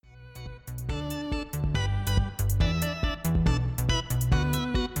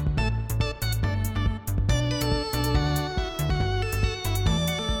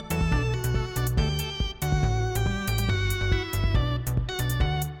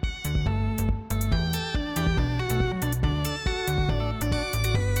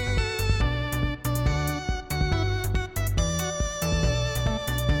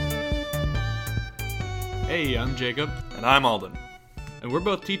Hey, I'm Jacob. And I'm Alden. And we're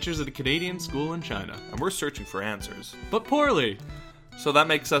both teachers at a Canadian school in China. And we're searching for answers. But poorly! So that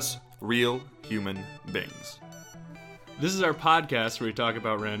makes us real human beings. This is our podcast where we talk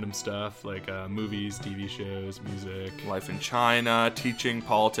about random stuff like movies, TV shows, music. Life in China, teaching,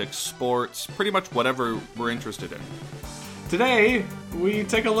 politics, sports, pretty much whatever we're interested in. Today, we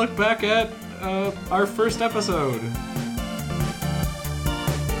take a look back at our first episode.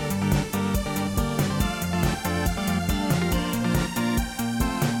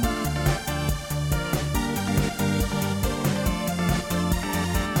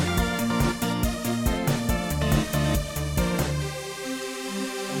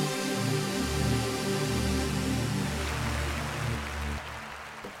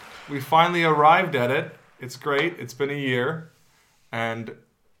 We finally arrived at it. It's great. It's been a year. And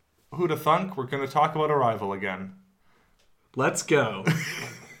who'da thunk we're going to talk about Arrival again. Let's go.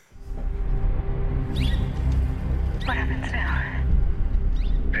 What happens now?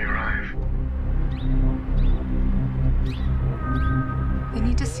 They arrive. They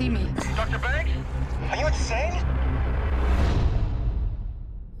need to see me. Dr. Banks? Are you insane?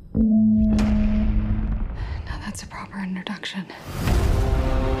 Now that's a proper introduction.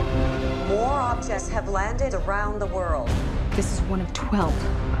 More objects have landed around the world. This is one of 12.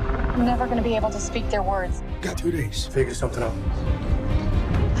 I'm never going to be able to speak their words. Got 2 days. Figure something out.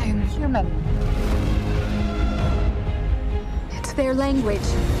 I am human. It's their language.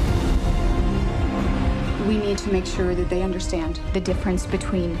 We need to make sure that they understand the difference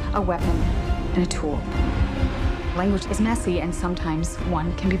between a weapon and a tool. Language is messy, and sometimes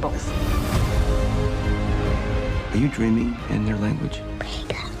one can be both. Are you dreaming in their language?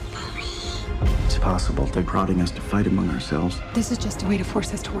 It's possible they're prodding us to fight among ourselves. This is just a way to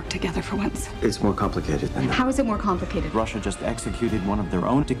force us to work together for once. It's more complicated than that. How is it more complicated? Russia just executed one of their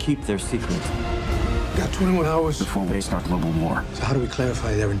own to keep their secret Got 21 hours. before they start global war. So how do we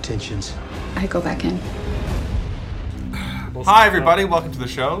clarify their intentions? I go back in. Hi, everybody. Welcome to the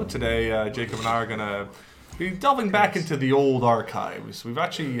show. Today, Jacob and I are going to be delving back into the old archives. We've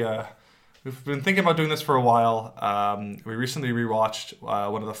actually... We've been thinking about doing this for a while. We recently rewatched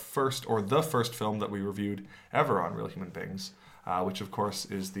one of the first film that we reviewed ever on Real Human Beings, which of course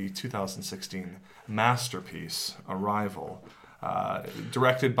is the 2016 masterpiece, Arrival,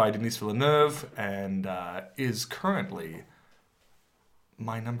 directed by Denis Villeneuve and is currently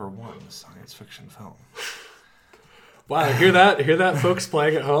my number one science fiction film. Wow, hear that, folks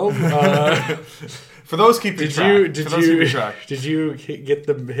playing at home? For those keeping track. Did you get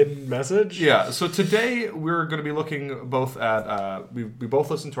the hidden message? Yeah, so today we're going to be looking both at, we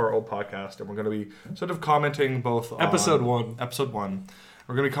both listened to our old podcast, and we're going to be sort of commenting both on... Episode 1.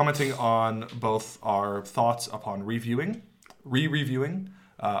 We're going to be commenting on both our thoughts upon re-reviewing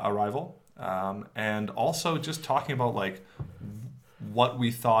Arrival, and also just talking about, like, what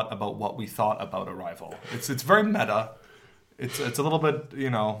we thought about Arrival. It's very meta. It's a little bit,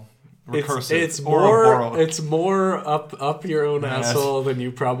 recursive. It's more up your own asshole than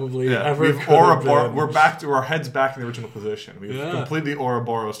you probably ever could have been. We're back to our heads back in the original position. We've completely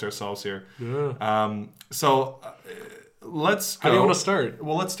Ouroboros ourselves here. Yeah. So let's go. How do you want to start?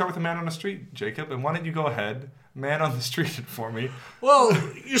 Well, let's start with the man on the street, Jacob. And why don't you go ahead, man on the street, for me? Well,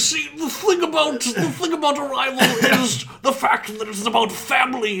 you see, the thing about Arrival is the fact that it's about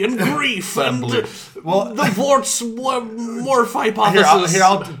family and grief and the Morph hypothesis. Here,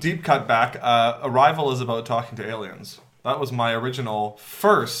 I'll deep cut back. Arrival is about talking to aliens. That was my original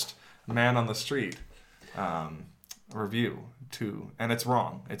first man on the street review too, and it's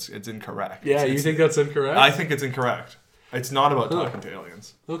wrong. It's incorrect. Yeah, you think that's incorrect? I think it's incorrect. It's not about talking to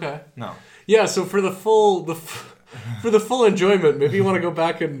aliens. Okay. No. Yeah, so for the full enjoyment, maybe you want to go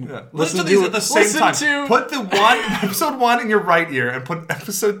back and listen to these at the same time. Put the episode 1 in your right ear and put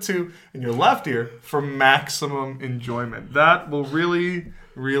episode 2 in your left ear for maximum enjoyment. That will really,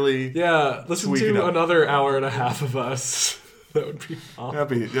 really listen to another hour and a half of us. That would be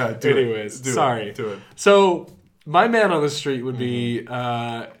awesome. Sorry. Do it. So my man on the street would be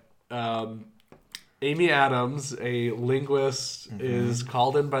Amy Adams, a linguist, is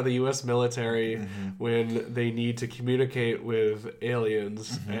called in by the U.S. military when they need to communicate with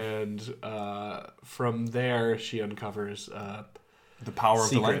aliens, and from there she uncovers the power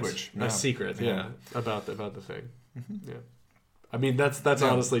of the language. A secret, about the thing. Yeah, I mean that's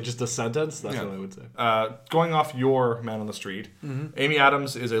honestly just a sentence. That's what I would say. Going off your man on the street, Amy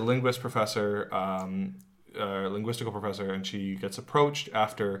Adams is a linguist professor, linguistical professor, and she gets approached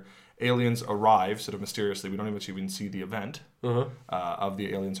after aliens arrive sort of mysteriously. We don't even see the event of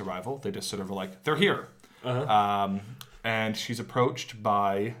the aliens' arrival. They just sort of are like, they're here. And she's approached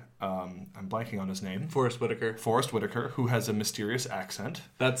by I'm blanking on his name. Forrest Whitaker, who has a mysterious accent.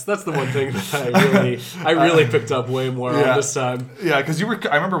 That's the one thing that I really picked up way more on this time. Yeah, because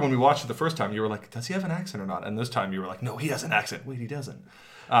I remember when we watched it the first time, you were like, does he have an accent or not? And this time you were like, no, he has an accent. Wait, he doesn't.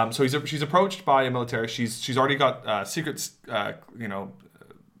 So she's approached by a military. She's already got secret,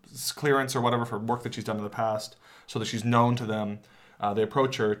 clearance or whatever for work that she's done in the past, so that she's known to them. They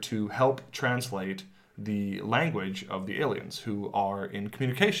approach her to help translate the language of the aliens who are in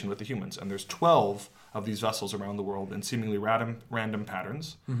communication with the humans. And there's 12 of these vessels around the world in seemingly random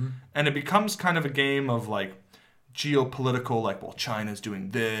patterns. Mm-hmm. And it becomes kind of a game of like geopolitical, like, well, China's doing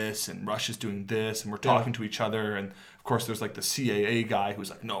this and Russia's doing this and we're talking to each other. And of course there's like the CAA guy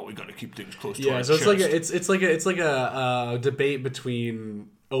who's like, no, we got to keep things close to our so chest. it's like a debate between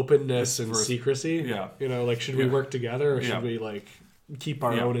openness and secrecy. Yeah. Should we work together or should we like keep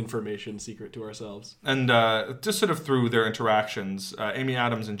our own information secret to ourselves? And just sort of through their interactions, Amy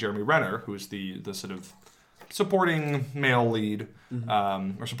Adams and Jeremy Renner, who's the sort of supporting male lead,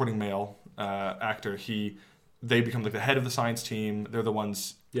 or supporting male actor, they become like the head of the science team. They're the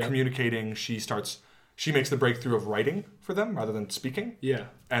ones communicating. She makes the breakthrough of writing for them rather than speaking. Yeah.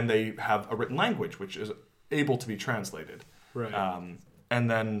 And they have a written language which is able to be translated. Right. And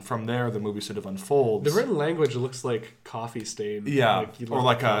then from there, the movie sort of unfolds. The written language looks like coffee stain. Yeah, it's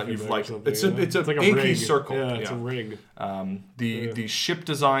like an inky ring. circle. Yeah, it's a ring. The ship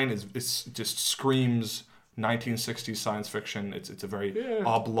design is just screams 1960s science fiction. It's a very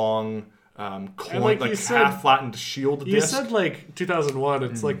oblong, half flattened shield disc. You said like 2001.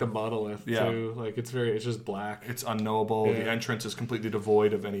 It's like the monolith too. Like it's just black. It's unknowable. Yeah. The entrance is completely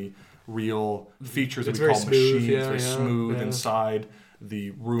devoid of any real features that it's we call smooth, machines. It's very smooth inside.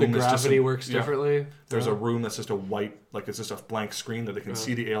 The room is gravity works differently. There's a room that's just a white, like it's just a blank screen that they can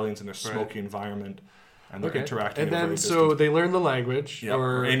see the aliens in their smoky environment, and they're interacting. And then so they learn the language,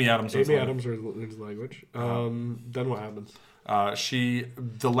 or Amy Adams learns the language. Then what happens?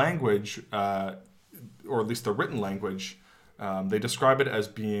 The language, or at least the written language, they describe it as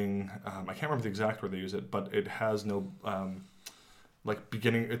being, I can't remember the exact word they use it, but it has no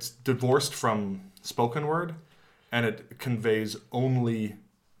beginning. It's divorced from spoken word. And it conveys only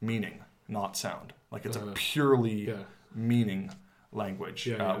meaning, not sound. Like it's a purely meaning language,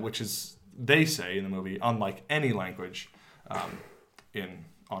 which is, they say in the movie, unlike any language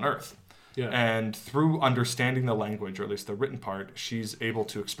on Earth. Yeah. And through understanding the language, or at least the written part, she's able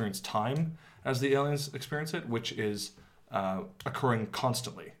to experience time as the aliens experience it, which is occurring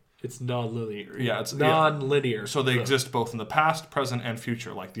constantly. It's non-linear. Yeah, it's non-linear. So they exist both in the past, present, and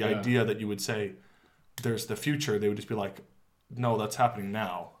future. Like the idea that you would say, there's the future, they would just be like, no, that's happening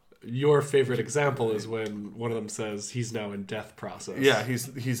now. Your favorite example is when one of them says he's now in death process. Yeah,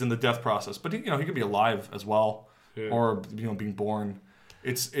 he's in the death process, but he could be alive as well, or being born.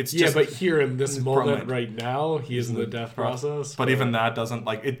 It's just, but here in this moment right now, he is in the death process. But even that doesn't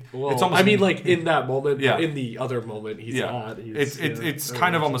like it. Well, it's almost, in that moment. In the other moment, he's not. It's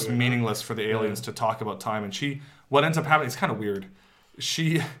kind of almost meaningless for the aliens to talk about time. And what ends up happening, it's kind of weird.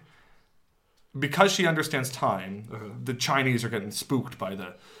 Because she understands time, the Chinese are getting spooked by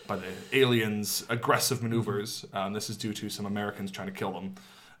the aliens' aggressive maneuvers. This is due to some Americans trying to kill them.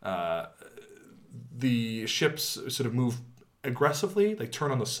 The ships sort of move aggressively. They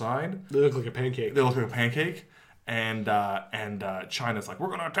turn on the side. They look like a pancake. And China's like, we're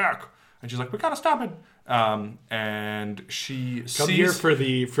going to attack. And she's like, we got to stop it. And she Come here for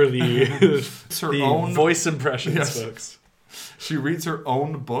the own voice impressions, folks. She reads her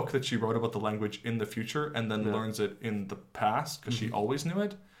own book that she wrote about the language in the future and then learns it in the past because she always knew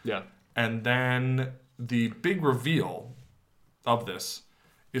it. Yeah. And then the big reveal of this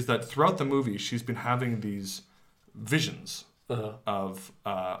is that throughout the movie, she's been having these visions of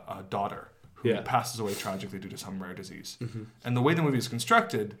a daughter who passes away tragically due to some rare disease. Mm-hmm. And the way the movie is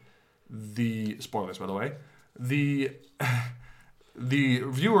constructed, spoilers, by the way, the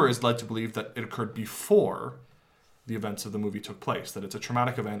viewer is led to believe that it occurred before the events of the movie took place, that it's a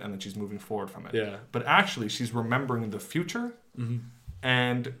traumatic event and that she's moving forward from it. Yeah. But actually, she's remembering the future,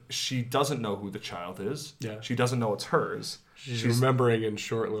 and she doesn't know who the child is. Yeah. She doesn't know it's hers. She's remembering in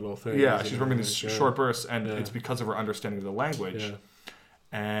short little things. Yeah, she's remembering in short bursts, and it's because of her understanding of the language. Yeah.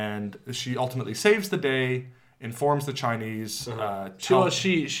 And she ultimately saves the day, informs the Chinese.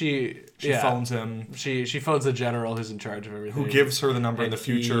 She phones him. She phones the general who's in charge of everything, who gives her the number in the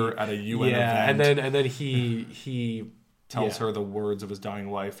future at a UN event. and then he tells her the words of his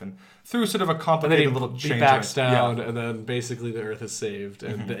dying wife, and through sort of a complicated little change, he backs down, and then basically the Earth is saved,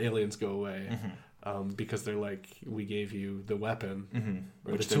 and the aliens go away. because they're like, we gave you the weapon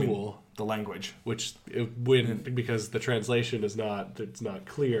or Which the they mean, tool, the language. which because the translation is not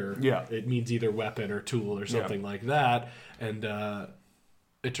clear. Yeah. It means either weapon or tool or something like that, and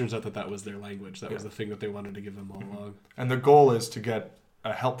it turns out that was their language. That was the thing that they wanted to give them all along. And their goal is to get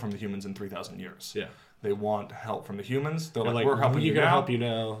help from the humans in 3,000 years. Yeah. They want help from the humans. They're They're like, we're helping you gonna now. help you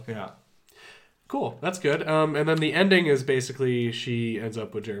now. Yeah. Cool, that's good. And then the ending is basically she ends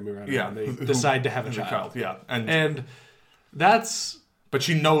up with Jeremy Renner. Yeah. And they decide to have a As child. Yeah. And that's... But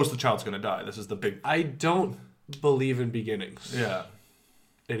she knows the child's going to die. This is the big... I don't believe in beginnings Yeah.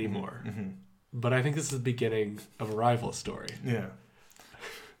 anymore. But I think this is the beginning of a rival story. Yeah.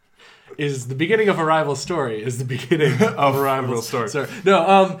 Is the beginning of a rival story is the beginning of a rival story. Sorry.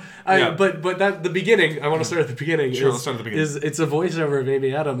 No, Yeah. but that the beginning, I want to start at the beginning. Sure, let's start at the beginning. It's a voiceover of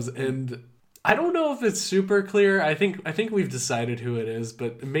Amy Adams, and I don't know if it's super clear. I think we've decided who it is,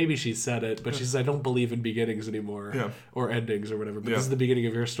 but maybe she said it. But she says, "I don't believe in beginnings anymore, or endings or whatever." But this is the beginning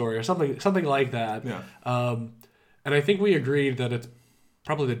of your story, or something like that. Yeah. And I think we agreed that it's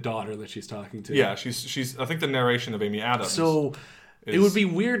probably the daughter that she's talking to. Yeah, she's. I think the narration of Amy Adams. So it would be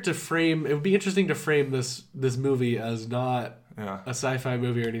weird to frame. It would be interesting to frame this movie as not a sci-fi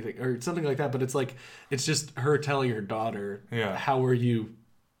movie or anything or something like that. But it's just her telling her daughter, "How were you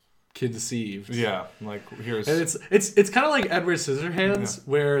conceived?" Yeah, like here's. And it's kind of like Edward Scissorhands,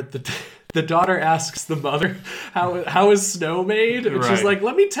 where the daughter asks the mother, "How is snow made?" And she's like,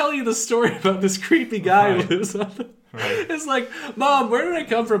 "Let me tell you the story about this creepy guy who lives on the." Right. It's like, Mom, where did I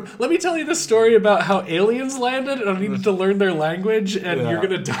come from? Let me tell you the story about how aliens landed and I needed to learn their language and you're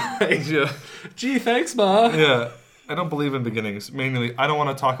gonna die. Yeah. Gee, thanks, Ma. Yeah. I don't believe in beginnings. Mainly, I don't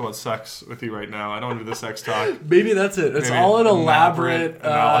want to talk about sex with you right now. I don't want to do the sex talk. Maybe that's it. It's Maybe all an an elaborate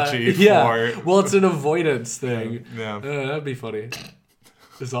analogy yeah. for... Well, it's an avoidance thing. Yeah. That'd be funny.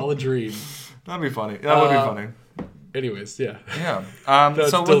 It's all a dream. That'd be funny. That would be funny. Anyways, yeah. Yeah.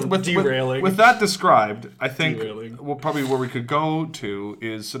 So with derailing. With that described, I think Derailing. probably where we could go to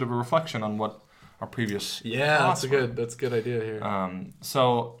is sort of a reflection on what our previous that's thoughts a good idea here.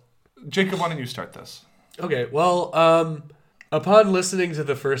 So, Jacob, why don't you start this? Okay, well, upon listening to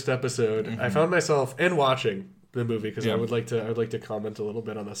the first episode, I found myself and watching the movie because I would like to comment a little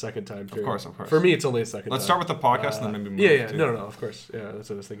bit on the second time too. Of course. For me, it's only a second. Let's time. start with the podcast and then maybe move Yeah. to... No, of course. Yeah, that's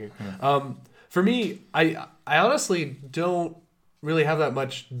what I was thinking. For me, I honestly don't really have that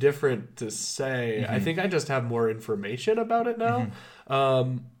much different to say. I think I just have more information about it now.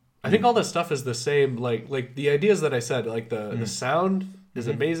 I think all this stuff is the same. Like the ideas that I said, like the sound is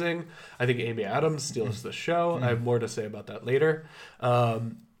amazing. I think Amy Adams steals the show. I have more to say about that later.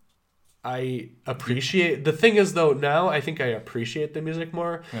 I appreciate... The thing is, though, now I think I appreciate the music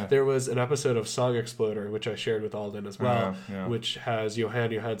more. Yeah. There was an episode of Song Exploder, which I shared with Alden as well, which has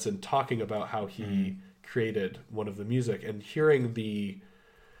Johan Johansson talking about how he created one of the music, and hearing the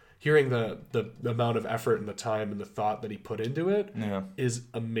amount of effort and the time and the thought that he put into it is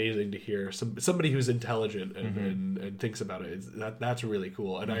amazing to hear. Somebody who's intelligent and thinks about it. That's really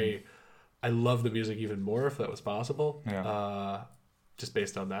cool. And I love the music even more if that was possible. Just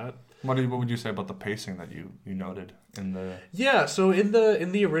based on that. What would you say about the pacing that you noted in the... Yeah, so in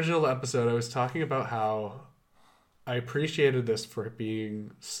the original episode, I was talking about how I appreciated this for it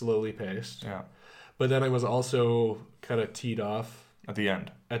being slowly paced. Yeah. But then I was also kind of teed off at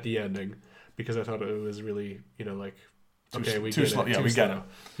the ending because I thought it was really, we too slow. Yeah, we get it.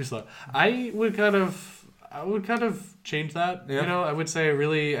 Too slow. I would kind of change that. Yeah. I would say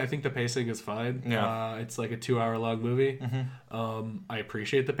really, I think the pacing is fine. Yeah. It's like a 2-hour long movie. I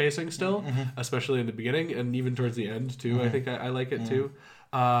appreciate the pacing still, especially in the beginning and even towards the end too. I think I like it too.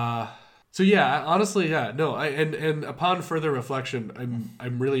 So yeah, honestly, yeah, no. And upon further reflection,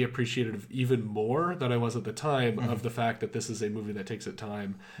 I'm really appreciative even more than I was at the time of the fact that this is a movie that takes its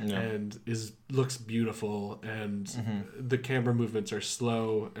time and looks beautiful, and the camera movements are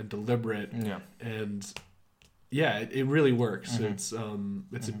slow and deliberate, and yeah, it really works. It's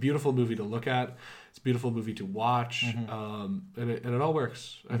a beautiful movie to look at. It's a beautiful movie to watch, and it all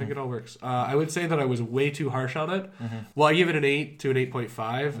works. I think it all works. I would say that I was way too harsh on it. Well, I give it an 8 to an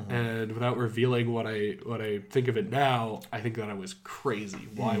 8.5, and without revealing what I think of it now, I think that I was crazy.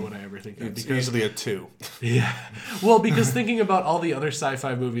 Why would I ever think that? It's easily a 2. Yeah. Well, because thinking about all the other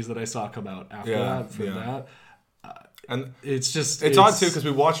sci-fi movies that I saw come out after that, and it's odd too because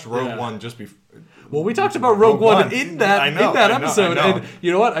we watched Rogue One just before. Well, we talked about Rogue One in that episode, I know. and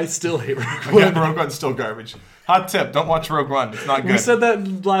you know what? I still hate Rogue One. Rogue One's still garbage. Hot tip: don't watch Rogue One. It's not good. We said that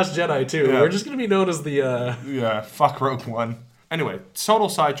in Last Jedi too. Yeah. We're just gonna be known as the fuck Rogue One. Anyway, total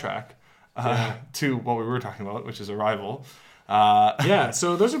sidetrack to what we were talking about, which is Arrival. Yeah,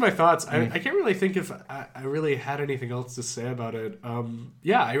 so those are my thoughts. I can't really think if I really had anything else to say about it.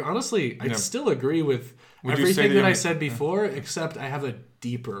 Yeah, I still agree with everything that I said before, except I have a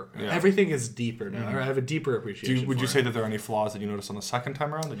deeper. Yeah. Everything is deeper now, or I have a deeper appreciation. Would you say that there are any flaws that you noticed on the second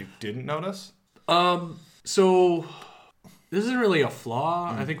time around that you didn't notice? So this isn't really a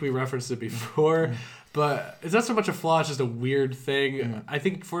flaw. I think we referenced it before. But it's not so much a flaw, it's just a weird thing. I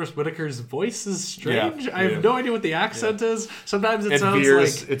think Forrest Whitaker's voice is strange. I have no idea what the accent is. Sometimes it sounds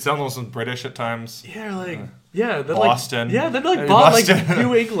veers, like... It's almost British at times. Yeah, like... Yeah, then Boston. Then like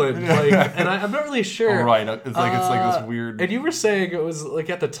New England. Like, and I'm not really sure. Oh, right. It's like this weird... And you were saying, it was like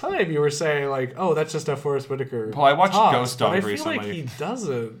at the time, you were saying like, oh, that's just how Forrest Whitaker Well, I watched talks, Ghost Dog recently. I feel like he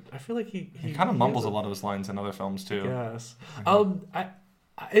doesn't. I feel like he kind of mumbles a lot of his lines in other films too. Yes.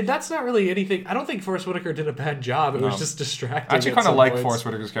 And that's not really anything. I don't think Forrest Whitaker did a bad job. It was just distracting. I actually kind of like Forrest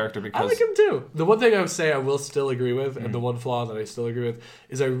Whitaker's character because... I like him too. The one thing I would say I will still agree with, and the one flaw that I still agree with,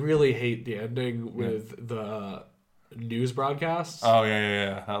 is I really hate the ending with the news broadcasts. Oh,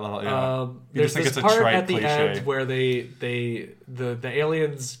 yeah. That little, there's this part at the end where the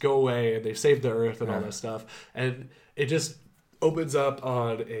aliens go away and they save the Earth and all that stuff. And it just... opens up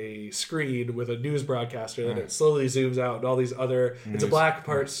on a screen with a news broadcaster, and it slowly zooms out and all these other... It's a black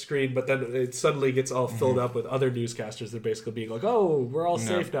part screen, but then it suddenly gets all filled up with other newscasters. They're basically being like, oh, we're all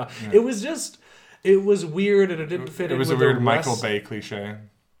safe now. It was just... It was weird, and it didn't fit in with the rest. It was a weird Michael Bay cliche.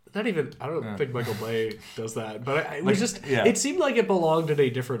 Not even... I don't think Michael Bay does that, but it was just... It seemed like it belonged in a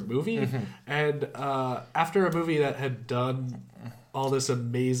different movie, and after a movie that had done... all this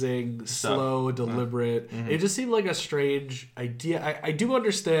amazing, slow, deliberate. It just seemed like a strange idea. I do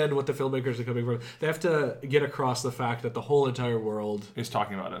understand what the filmmakers are coming from. They have to get across the fact that the whole entire world is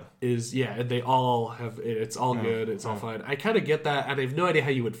talking about it. And they all have it. It's all good. It's all fine. I kind of get that, and I have no idea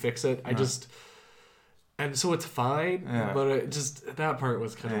how you would fix it. And so it's fine, but it just that part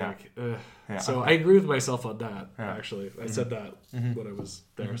was kind of like... So I agree with myself on that, actually. I said that when I was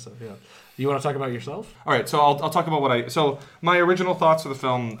there, so yeah. You want to talk about yourself? All right, so I'll talk about So my original thoughts for the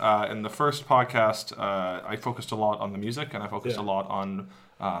film, in the first podcast, I focused a lot on the music, and I focused a lot on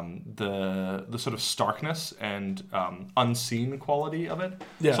the sort of starkness and unseen quality of it.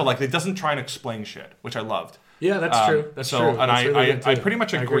 Yeah. So like it doesn't try and explain shit, which I loved. Yeah, that's true. That's true. And I pretty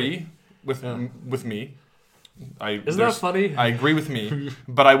much agree with me. Isn't that funny? I agree with me,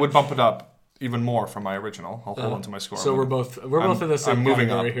 but I would bump it up even more from my original. I'll hold on to my score. So we're both in the same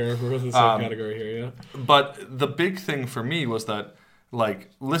category here. We're both in the same category here, yeah. But the big thing for me was that,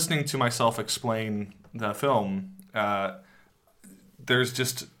 like, listening to myself explain the film, there's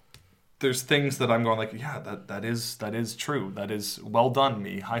things that I'm going like, yeah, that is true. That is well done,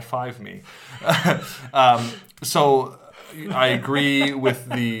 me. High five me. So I agree with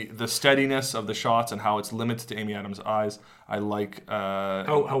the steadiness of the shots and how it's limited to Amy Adams' eyes. I like...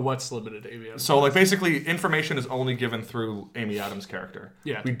 how what's limited to Amy Adams' So, like, basically, information is only given through Amy Adams' character.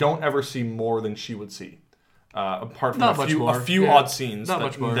 Yeah. We don't ever see more than she would see. Apart from a few odd scenes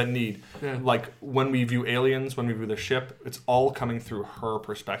that need... Yeah. Like, when we view aliens, when we view the ship, it's all coming through her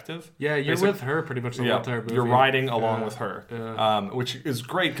perspective. Yeah, you're with her pretty much the whole entire movie. You're riding along with her. Yeah. Which is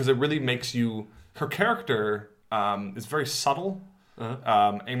great, because it really makes you... Her character... is very subtle.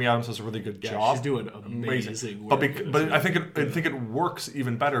 Amy Adams does a really good job. She's doing amazing work. But I think it works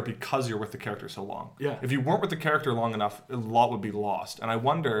even better because you're with the character so long. Yeah. If you weren't with the character long enough, a lot would be lost. And I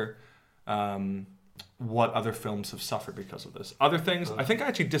wonder what other films have suffered because of this. Other things, I think I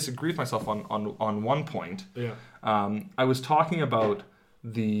actually disagree with myself on one point. Yeah. I was talking about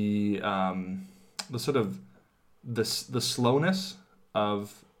the sort of the slowness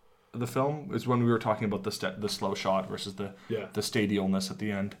of the film is when we were talking about the slow shot versus the stadialness at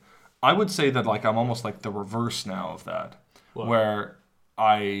the end. I would say that like I'm almost like the reverse now of that, where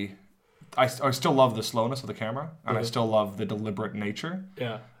I still love the slowness of the camera and I still love the deliberate nature.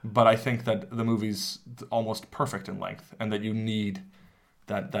 Yeah. But I think that the movie's almost perfect in length and that you need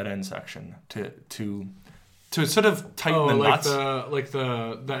that end section to sort of tighten the nuts.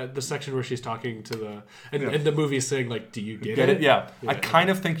 The section where she's talking to and the movie's saying like, do you get it? Yeah. I kind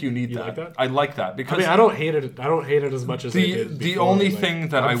of think you need that. Like that. I like that because I don't hate it. I don't hate it as much as I did before. The only thing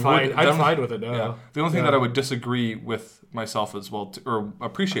that I'm fine with it now. Yeah, the only thing that I would disagree with myself as well, or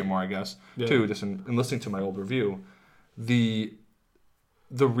appreciate more, I guess, too, just in listening to my old review, the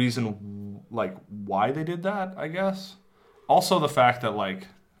reason like why they did that, I guess. Also the fact that like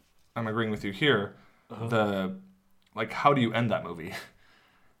I'm agreeing with you here. How do you end that movie?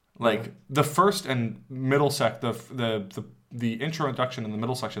 The first and middle the introduction and the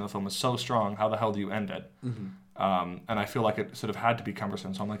middle section of the film is so strong. How the hell do you end it? Mm-hmm. And I feel like it sort of had to be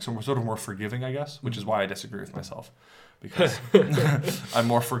cumbersome. So I'm like sort of more forgiving, I guess, which is why I disagree with myself. because I'm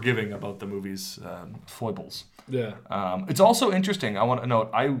more forgiving about the movie's foibles. Yeah. It's also interesting. I want to note,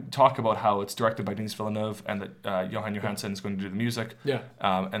 I talk about how it's directed by Denis Villeneuve and that Johan Johansson is going to do the music. Yeah.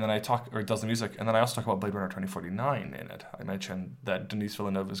 And then does the music. And then I also talk about Blade Runner 2049 in it. I mentioned that Denis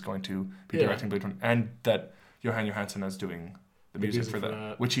Villeneuve is going to be directing Blade Runner, and that Johan Johansson is doing the music for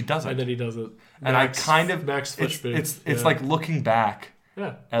that, which he doesn't. And then he does it. And I kind of, Max it's like looking back.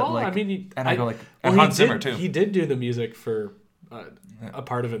 Yeah. At Well, I mean, I go like, and Hans Zimmer too. He did do the music for a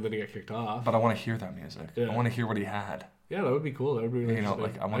part of it, and then he got kicked off. But I want to hear that music. Yeah. I want to hear what he had. Yeah, that would be cool. That would be really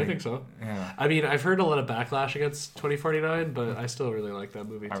interesting. I think so. Yeah. I mean, I've heard a lot of backlash against 2049, but I still really like that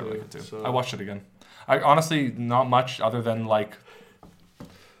movie too. I really like it too. So. I watched it again. I honestly, not much other than like.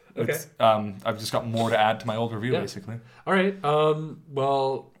 Okay. I've just got more to add to my old review, basically. All right.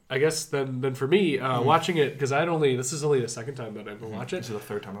 Well, I guess then for me, watching it, because this is only the second time that I ever watch it. This is the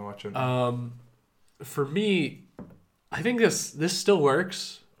third time I watch it. For me, I think this still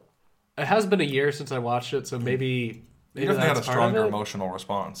works. It has been a year since I watched it, so maybe you definitely had a that's part stronger of it. emotional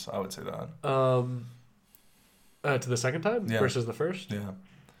response. I would say that. To the second time versus the first. Yeah.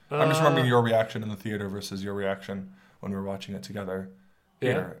 I'm just remembering your reaction in the theater versus your reaction when we were watching it together.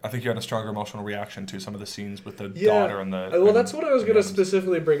 Yeah. I think you had a stronger emotional reaction to some of the scenes with the daughter and the. Well, that's what I was going to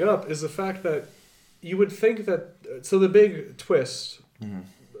specifically bring up, is the fact that you would think that. So the big twist,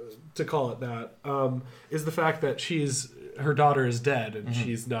 to call it that, is the fact that her daughter is dead and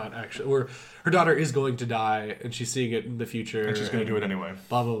she's not actually, or her daughter is going to die and she's seeing it in the future. And she's going to do it anyway.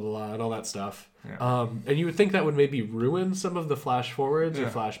 Blah, blah, blah, and all that stuff. Yeah. And you would think that would maybe ruin some of the flash forwards or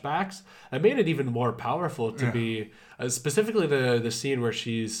flashbacks. It made it even more powerful to be, specifically the scene where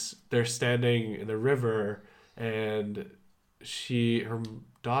they're standing in the river and her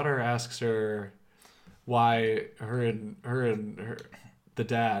daughter asks her why her and the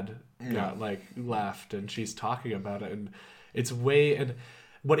dad got left, and she's talking about it, and and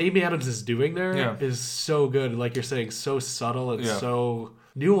what Amy Adams is doing there is so good, like you're saying, so subtle and so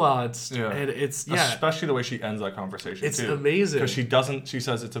nuanced, and it's especially the way she ends that conversation. It's too. amazing, because she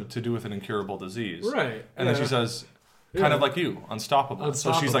says it's to do with an incurable disease, right? And then she says, kind of like you, unstoppable.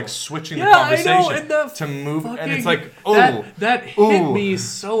 So she's like switching the conversation conversation to move, and it's like, oh, that hit me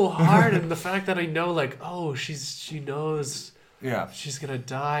so hard, and the fact that I know, like, oh, she knows, she's gonna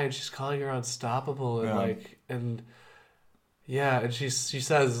die, and she's calling her unstoppable, and and she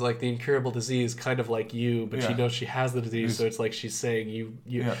says, like, the incurable disease, kind of like you, but she knows she has the disease, so it's like she's saying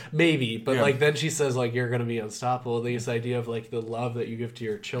you maybe, but like then she says, like, you're gonna be unstoppable. This idea of like the love that you give to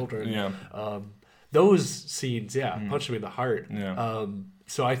your children, those scenes, punch me in the heart.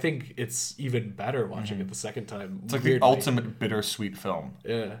 So I think it's even better watching it the second time. It's like the ultimate bittersweet film.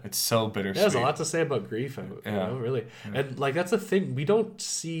 Yeah, it's so bittersweet. There's a lot to say about grief, you know, really, and like that's the thing, we don't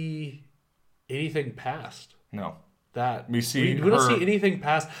see anything past. No. That we don't see anything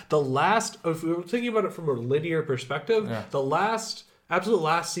past the last. If we were thinking about it from a linear perspective, the absolute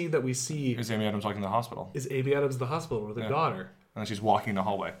last scene that we see is Amy Adams walking in the hospital. Is Amy Adams in the hospital with her daughter, and then she's walking in the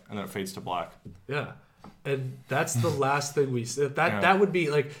hallway, and then it fades to black. Yeah, and that's the last thing we see. That would be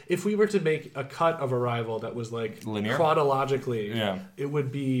like if we were to make a cut of Arrival that was like linear chronologically. It would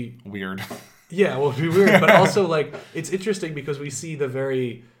be weird. Yeah, well, it'd be weird, but also like it's interesting because we see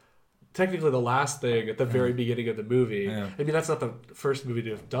technically the last thing at the very beginning of the movie. I mean, that's not the first movie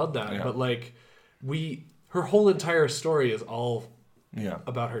to have done that, but like her whole entire story is all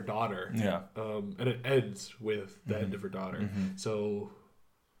about her daughter. And it ends with the end of her daughter. So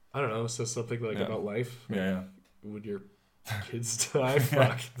I don't know, so something like about life. When your kids die.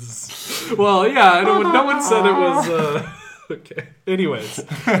 Fuck. Well, no one said it was okay. Anyways,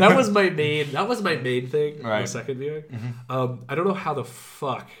 that was my main thing. The second viewing. I don't know how the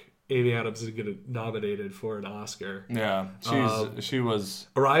fuck Amy Adams is get nominated for an Oscar. Yeah, she was.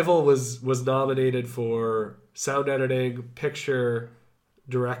 Arrival was nominated for sound editing, picture,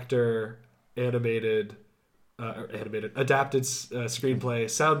 director, adapted screenplay,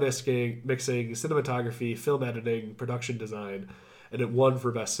 sound mixing, cinematography, film editing, production design, and it won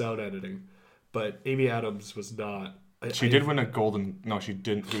for best sound editing. But Amy Adams was not. She did win a golden. No, she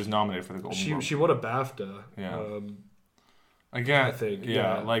didn't. She was nominated for the Golden Globe. She won a BAFTA. Yeah. Again, I think,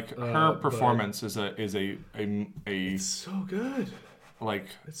 like her performance is a it's so good. Like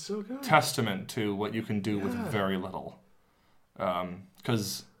it's so good. Testament to what you can do with very little.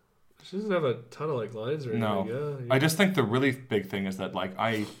 Because she doesn't have a ton of like lines or anything. No, I just think the really big thing is that like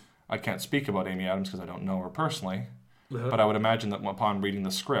I can't speak about Amy Adams because I don't know her personally, but I would imagine that upon reading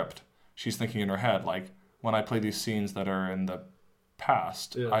the script, she's thinking in her head like, when I play these scenes that are in the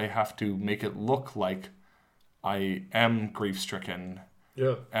past, I have to make it look like I am grief-stricken,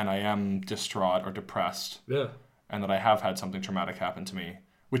 and I am distraught or depressed, and that I have had something traumatic happen to me,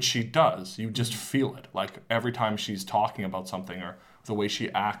 which she does. You just feel it. Like every time she's talking about something or the way she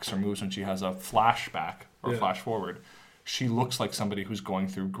acts or moves when she has a flashback or flash forward, she looks like somebody who's going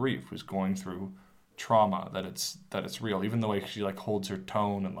through grief, who's going through trauma, that it's real. Even the way she like holds her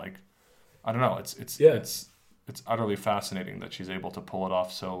tone and like, I don't know, it's utterly fascinating that she's able to pull it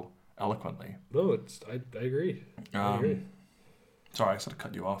off so eloquently. No, I agree. I agree. Sorry, I sort of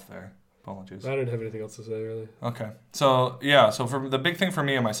cut you off there. Apologies. I didn't have anything else to say, really. Okay. So, so for the big thing for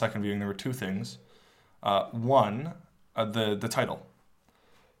me in my second viewing, there were two things. One, the title.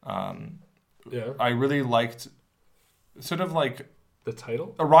 I really liked sort of like... The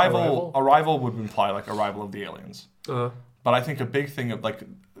title? Arrival would imply like Arrival of the Aliens. Uh-huh. But I think a big thing of like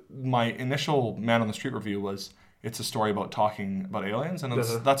my initial Man on the Street review was it's a story about talking about aliens, and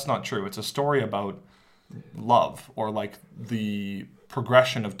that's not true. It's a story about love, or like the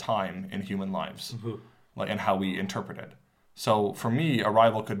progression of time in human lives, like, and how we interpret it. So for me,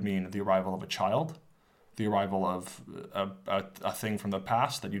 Arrival could mean the arrival of a child, the arrival of a thing from the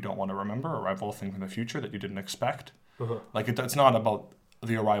past that you don't want to remember, arrival of a thing from the future that you didn't expect. Like it's not about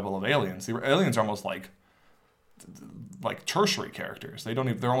the arrival of aliens. The aliens are almost like tertiary characters.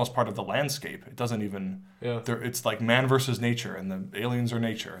 They're almost part of the landscape. It doesn't even. It's like man versus nature, and the aliens are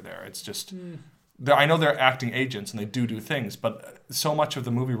nature. There, it's just. I know they're acting agents and they do things, but so much of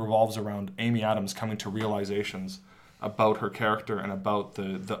the movie revolves around Amy Adams coming to realizations about her character and about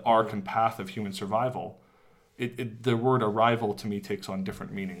the arc and path of human survival. The word arrival to me takes on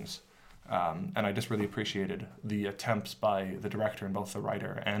different meanings. And I just really appreciated the attempts by the director and both the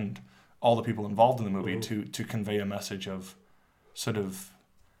writer and all the people involved in the movie to convey a message of sort of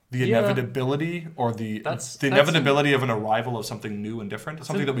the inevitability or the inevitability of an arrival of something new and different,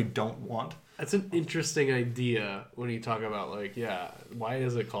 something that we don't want. That's an interesting idea when you talk about like, why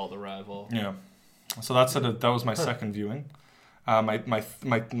is it called Arrival? Yeah. So that was my second viewing.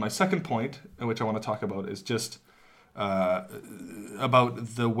 My second point, which I want to talk about, is just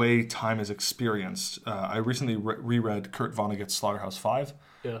about the way time is experienced. I recently reread Kurt Vonnegut's Slaughterhouse-Five,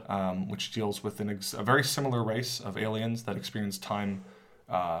 which deals with a very similar race of aliens that experience time.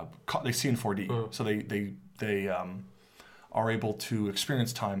 They see in 4D, so they are able to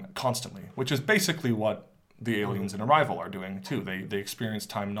experience time constantly, which is basically what the aliens in Arrival are doing too. They experience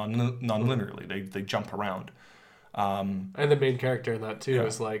time non-linearly. They jump around. And the main character in that too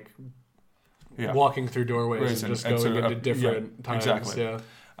is like walking through doorways and just going into different times. Exactly. Yeah.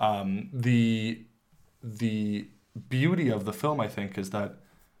 The beauty of the film, I think, is that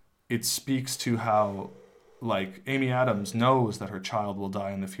it speaks to how, like, Amy Adams knows that her child will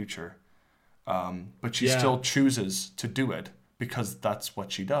die in the future, but she still chooses to do it because that's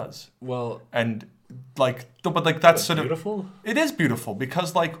what she does. Well, and that's sort of beautiful. It is beautiful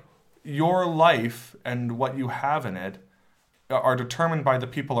because like your life and what you have in it are determined by the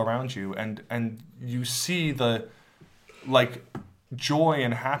people around you, and you see the like joy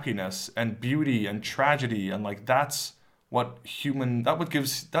and happiness and beauty and tragedy, and like that's what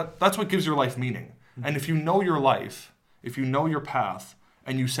gives your life meaning. And if you know your life, if you know your path,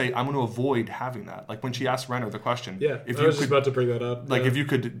 and you say, I'm going to avoid having that. Like when she asked Renner the question. Yeah, I was just about to bring that up. Like if you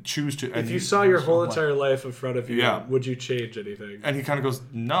could choose to... If you saw your whole entire life in front of you, would you change anything? And he kind of goes,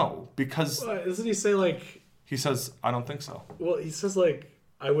 no, because... Well, doesn't he say like... He says, I don't think so. Well, he says like,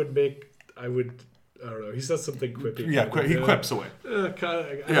 I don't know. He says something quippy. Yeah, he quips away. I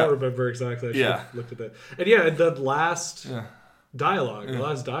don't remember exactly. I should have looked at that. And the last dialogue. The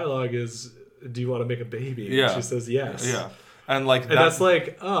last dialogue is, do you want to make a baby? Yeah. And she says yes. Yeah. And like that's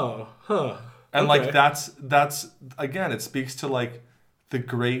like, oh, huh. And like that's again, it speaks to like the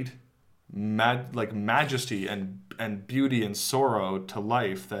great majesty and beauty and sorrow to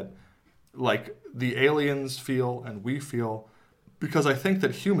life that like the aliens feel and we feel, because I think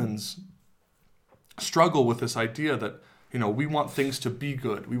that humans struggle with this idea that, you know, we want things to be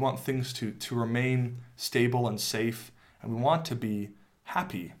good, we want things to remain stable and safe, and we want to be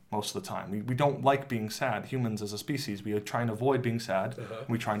happy most of the time. We don't like being sad. Humans as a species, we try and avoid being sad.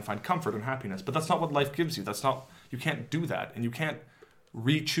 We try and find comfort and happiness, but that's not what life gives you. You can't do that, and you can't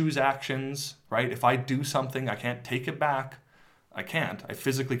re-choose actions, right? If I do something, I can't take it back. I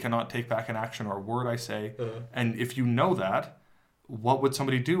physically cannot take back an action or a word I say. And if you know that, what would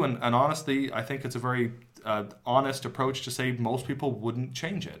somebody do? And honestly, I think it's a very honest approach to say most people wouldn't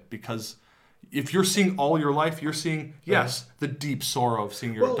change it, because if you're seeing all your life, you're seeing, the deep sorrow of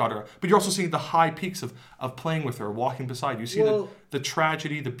seeing your daughter, but you're also seeing the high peaks of playing with her, walking beside. You see the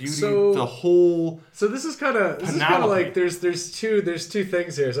tragedy, the beauty, the whole. So this is kind of like there's two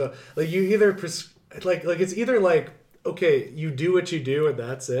things here. So like you either like it's either like okay, you do what you do and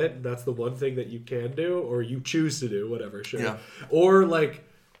that's it. And that's the one thing that you can do, or you choose to do, whatever, sure. Yeah. Or like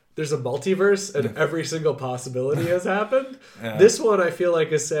there's a multiverse and every single possibility has happened. Yeah. This one I feel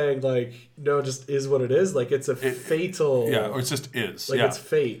like is saying like, no, just is what it is. Like it's a fatal. Yeah, or it just is. Like yeah. it's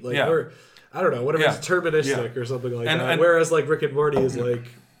fate. Like Yeah. or I don't know, whatever Yeah. is deterministic Yeah. or something like And- that. and- Whereas like Rick and Morty is like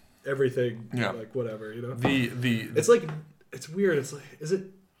everything, Yeah. like whatever, you know. The It's like it's weird. It's like is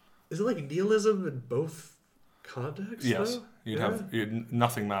it like nihilism in both contexts? yes, though?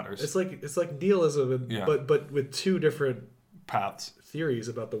 nothing matters. It's like nihilism, and, Yeah. but with two different paths. theories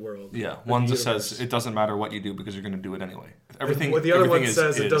about the world. Yeah, the one just universe. says it doesn't matter what you do because you're going to do it anyway. Everything. Well, the other one everything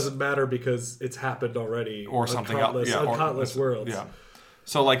says it is. doesn't matter because it's happened already, or on something countless, else. Yeah, on countless worlds. Yeah.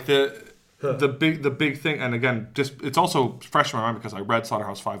 So like the big thing, and again, just it's also fresh in my mind because I read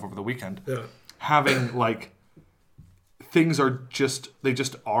Slaughterhouse-Five over the weekend. Yeah. Having like things they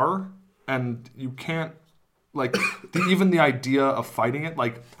just are, and you can't like even the idea of fighting it.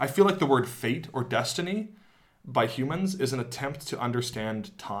 Like I feel like the word fate or destiny by humans is an attempt to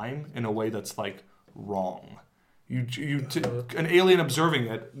understand time in a way that's like wrong. An alien observing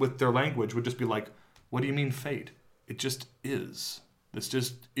it with their language would just be like, what do you mean fate? It just is. This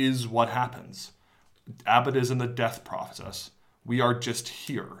just is what happens. Abbott is in the death process. We are just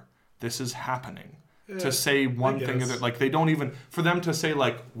here. This is happening. To say one thing, like they don't even, for them to say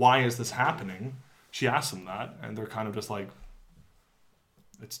like, why is this happening? She asks them that, and they're kind of just like,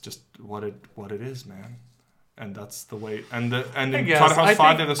 it's just what it is, man. And that's the way. And in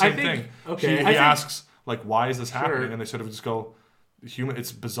Slaughterhouse-Five did the same thing. Okay, he asks like, why is this happening? Sure. And they sort of just go,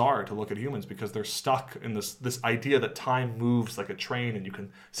 it's bizarre to look at humans because they're stuck in this idea that time moves like a train and you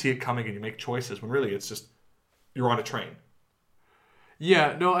can see it coming and you make choices when really it's just you're on a train.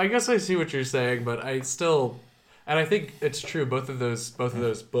 Yeah, no, I guess I see what you're saying, but I still, and I think it's true. Both of those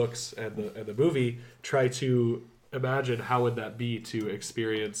books and the movie try to imagine how would that be to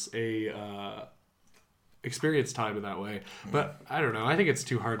experience experience time in that way. But I don't know. I think it's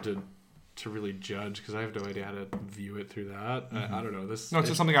too hard to really judge because I have no idea how to view it through that. I don't know. No, it's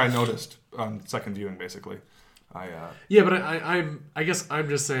just something I noticed on second viewing, basically. Yeah, but I guess I'm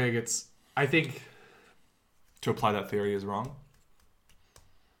just saying it's. I think to apply that theory is wrong.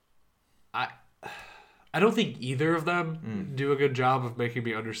 I don't think either of them do a good job of making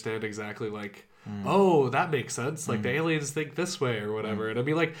me understand exactly like, oh, that makes sense. Like the aliens think this way or whatever. And I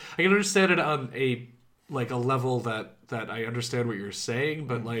mean, like I can understand it on a level that I understand what you're saying,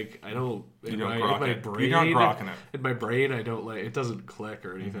 but like I don't in my brain I don't like it doesn't click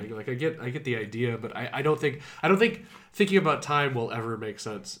or anything. Like I get the idea, but I don't think thinking about time will ever make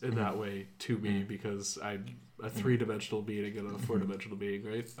sense in that way to me because I'm a 3-dimensional being and a 4-dimensional being,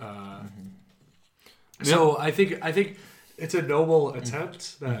 right? So I think it's a noble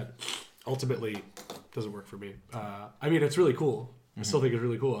attempt that ultimately doesn't work for me. I mean, it's really cool. I still think it's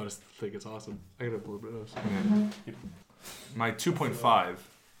really cool. I just think it's awesome. I gotta blow my nose. My 2.5.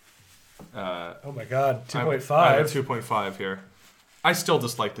 Oh my god, 2.5. I have a 2.5 here. I still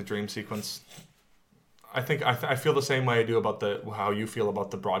dislike the dream sequence. I think I feel the same way I do about how you feel about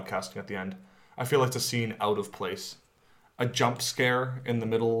the broadcasting at the end. I feel like it's a scene out of place. A jump scare in the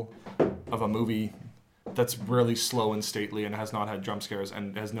middle of a movie that's really slow and stately and has not had jump scares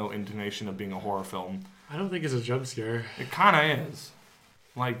and has no intonation of being a horror film. I don't think it's a jump scare. It kind of is.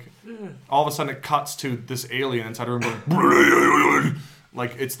 Like, all of a sudden it cuts to this alien inside a room going,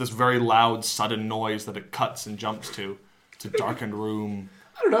 like it's this very loud, sudden noise that it cuts and jumps to. It's a darkened room.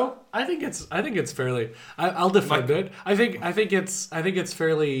 I don't know. I think it's fairly. I'll defend it. I think it's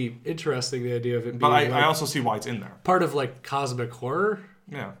fairly interesting, the idea of it being. But I also see why it's in there. Part of like cosmic horror.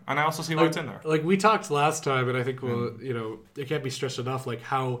 Yeah, and I also see why it's in there. Like we talked last time, and I think it can't be stressed enough, like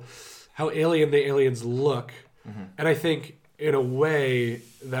how alien the aliens look, and I think in a way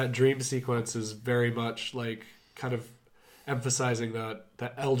that dream sequence is very much like kind of emphasizing that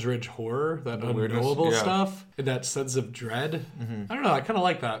eldritch horror, that unknowable stuff, and that sense of dread. I don't know. I kind of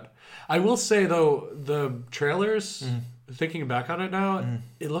like that. I will say though, the trailers. Thinking back on it now,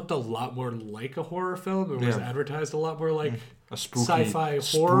 it looked a lot more like a horror film. It was advertised a lot more like a spooky, sci-fi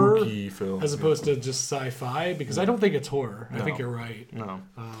horror film, as opposed to just sci-fi. Because I don't think it's horror. No. I think you're right. No,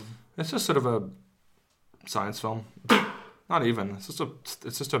 it's just sort of a science film. Not even. It's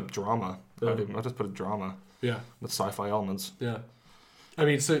just a drama. I'll just put a drama. Yeah, with sci-fi elements. Yeah, I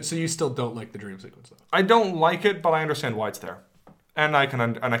mean, so you still don't like the dream sequence though? I don't like it, but I understand why it's there, and I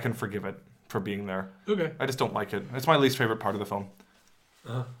can forgive it for being there. Okay. I just don't like it. It's my least favorite part of the film.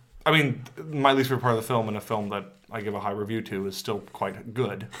 I mean, my least favorite part of the film in a film that I give a high review to is still quite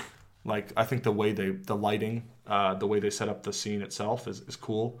good. Like, I think the lighting, the way they set up the scene itself is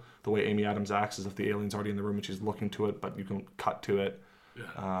cool. The way Amy Adams acts as if the alien's already in the room and she's looking to it, but you can cut to it.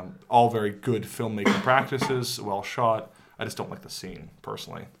 Yeah. All very good filmmaking practices, well shot. I just don't like the scene,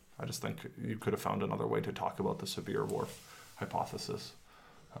 personally. I just think you could have found another way to talk about the severe Worf hypothesis.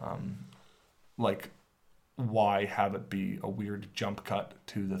 Like, why have it be a weird jump cut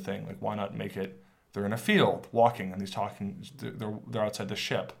to the thing? Like, why not make it, they're in a field walking and he's talking, they're outside the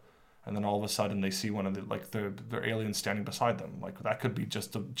ship. And then all of a sudden they see one of the, like, their aliens standing beside them. Like, that could be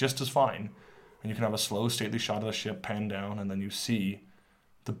just as fine. And you can have a slow, stately shot of the ship pan down, and then you see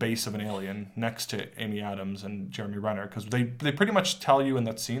the base of an alien next to Amy Adams and Jeremy Renner, because they pretty much tell you in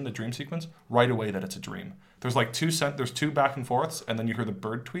that scene, the dream sequence, right away that it's a dream. There's like there's two back and forths, and then you hear the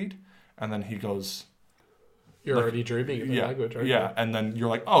bird tweet, and then he goes, "You're already dreaming in the language, aren't you?" Yeah, and then you're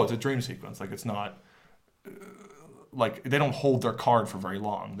like, "Oh, it's a dream sequence." Like, it's not. Like, they don't hold their card for very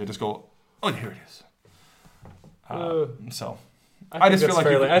long. They just go, "Oh, here it is." So, I just feel like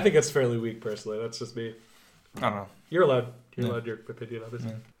I think it's fairly weak, personally. That's just me. I don't know. You're allowed. You're allowed your opinion,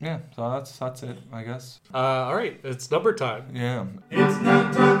 obviously. Yeah. So that's it, I guess. All right, it's number time. Yeah. It's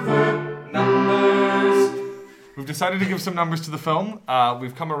not time for numbers. We've decided to give some numbers to the film.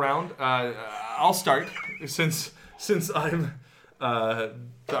 We've come around. I'll start since I'm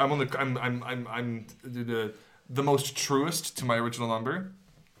the most truest to my original number.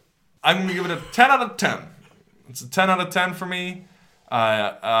 I'm going to give it a 10 out of 10. It's a 10 out of 10 for me.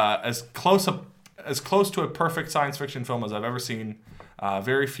 As close to a perfect science fiction film as I've ever seen.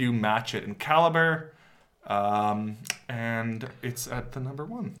 Very few match it in caliber. And it's at the number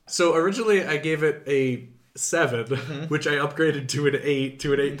 1. So originally I gave it a 7, which I upgraded to an 8,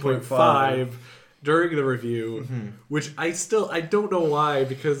 to an 8.5. During the review, which I don't know why,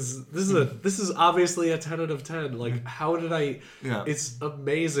 because this is obviously a 10 out of 10. Like, how did I? Yeah. It's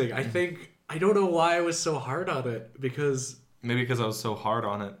amazing. I don't know why I was so hard on it, because maybe because I was so hard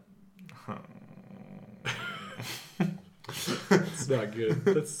on it. It's not good.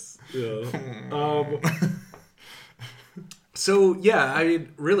 That's So yeah, I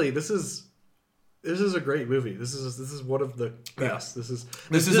mean, really, this is a great movie. This is one of the best. This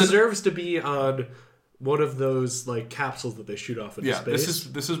deserves to be on one of those, like, capsules that they shoot off into space.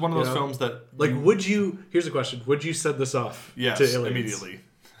 This is one of those films that, like, here's a question. Would you send this off to aliens? Immediately.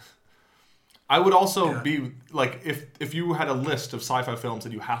 I would also be like, if you had a list of sci-fi films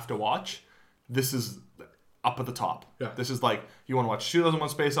that you have to watch, this is up at the top. Yeah. This is like, you want to watch 2001: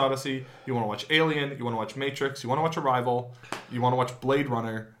 Space Odyssey, you want to watch Alien, you want to watch Matrix, you want to watch Arrival, you want to watch Blade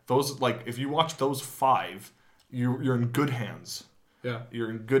Runner. Those, like, if you watch those 5, you're in good hands. Yeah. You're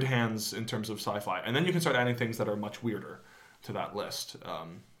in good hands in terms of sci-fi. And then you can start adding things that are much weirder to that list.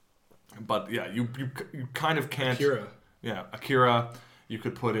 But yeah, you kind of can't. Akira. Yeah, Akira. You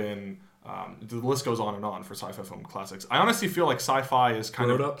could put in. The list goes on and on for sci-fi film classics. I honestly feel like sci-fi is kind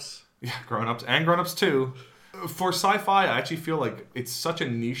Grown-ups. Yeah, Grown-ups and Grown-ups too. For sci-fi, I actually feel like it's such a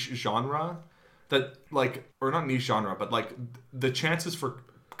niche genre that, like, or not niche genre, but, like, the chances for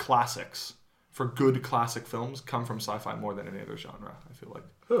classics, for good classic films, come from sci-fi more than any other genre, I feel like.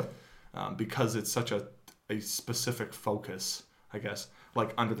 Because it's such a specific focus, I guess.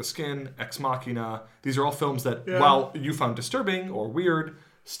 Like Under the Skin, Ex Machina, these are all films that, while you found disturbing or weird,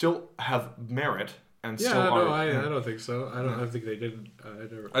 still have merit. And still are, I don't think so. I think they didn't.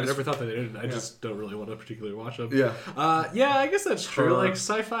 I never thought that they didn't. I just don't really want to particularly watch them. Yeah. I guess that's true. Like,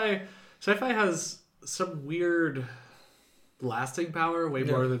 sci-fi has some weird lasting power, way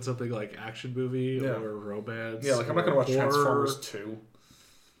more than something like action movie or romance. Yeah, like, I'm not going to watch Transformers 2.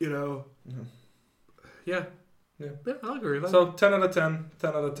 You know? Yeah, I'll agree with that. So, 10 out of 10. 10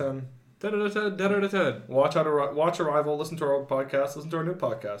 out of 10. 10 out of 10. 10 out of 10. Watch Arrival. Listen to our old podcast. Listen to our new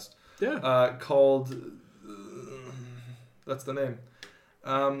podcast. Yeah. Called... that's the name.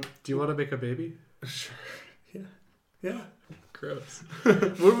 Do you want to make a baby? Sure. Yeah. Gross.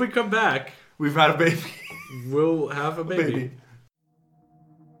 When we come back... We've had a baby. We'll have a baby.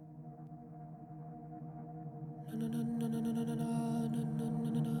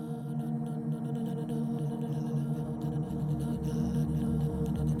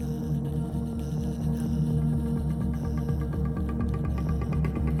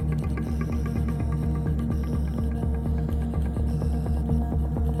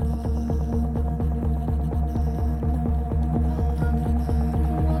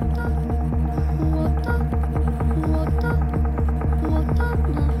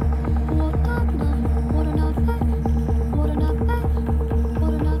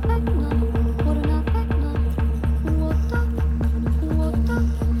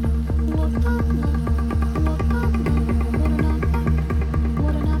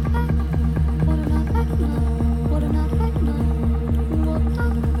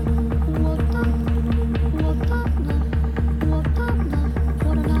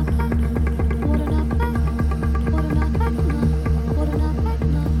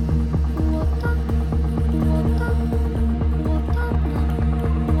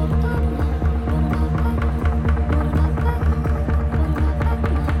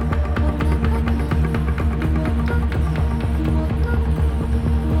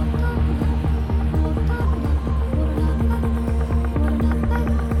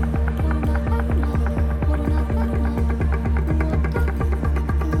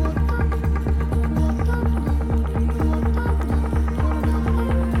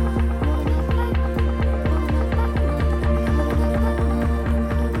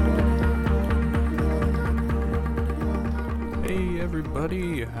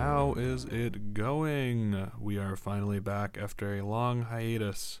 it going? We are finally back after a long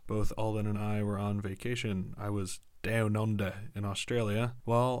hiatus. Both Alden and I were on vacation. I was down under in Australia,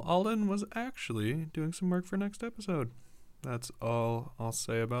 while Alden was actually doing some work for next episode. That's all I'll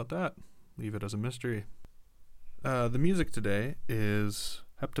say about that. Leave it as a mystery. The music today is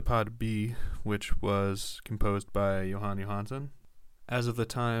Heptapod B, which was composed by Johan Johansson. As of the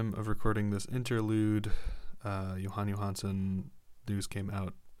time of recording this interlude, Johan Johansson news came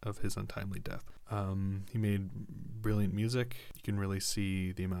out of his untimely death. He made brilliant music. You can really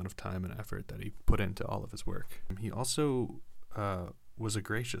see the amount of time and effort that he put into all of his work. He also was a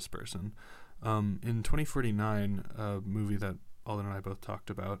gracious person. In 2049, a movie that Alden and I both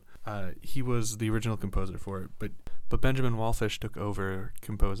talked about, he was the original composer for it, but Benjamin Wallfisch took over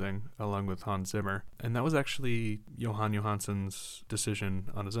composing along with Hans Zimmer, and that was actually Johan Johansson's decision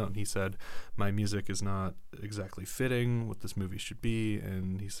on his own. He said, my music is not exactly fitting what this movie should be,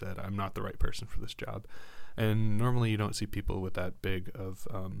 and he said, I'm not the right person for this job. And normally you don't see people with that big of,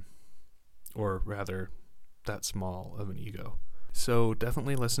 or rather, that small of an ego. So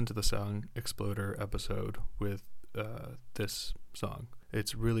definitely listen to the song Exploder episode with this song.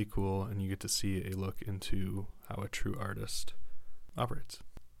 It's really cool, and you get to see a look into how a true artist operates.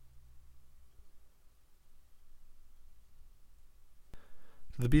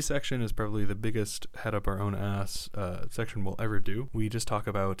 The B section is probably the biggest head up our own ass section we'll ever do. We just talk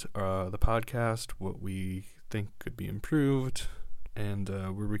about the podcast, what we think could be improved, and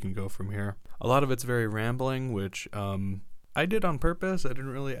where we can go from here. A lot of it's very rambling, which I did on purpose. I didn't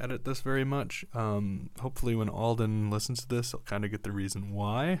really edit this very much. Hopefully when Alden listens to this, he'll kind of get the reason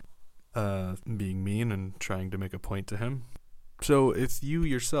why. Being mean and trying to make a point to him. So if you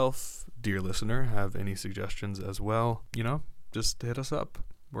yourself, dear listener, have any suggestions as well, just hit us up.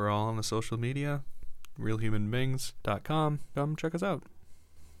 We're all on the social media, realhumanbeings.com. Come check us out.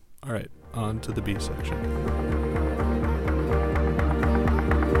 All right, on to the B section.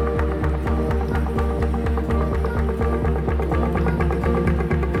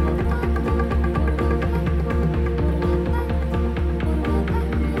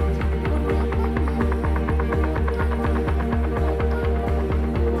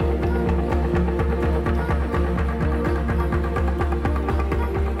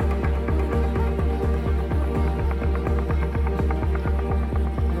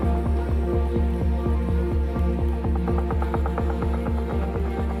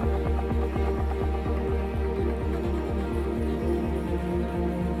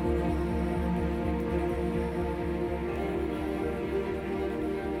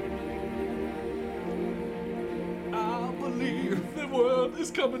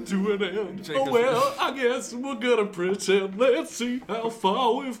 Coming to an end. Jacob. Oh well, I guess we're gonna pretend. Let's see how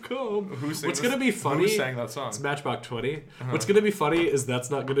far we've come. What's gonna be funny? Who sang that song? It's Matchbox 20. What's gonna be funny is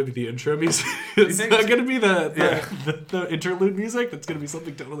that's not gonna be the intro music. It's not gonna be the interlude music. That's gonna be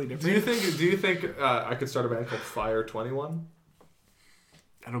something totally different. Do you think I could start a band called Fire 21?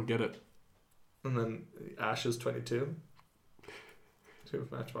 I don't get it. And then Ashes 22. Two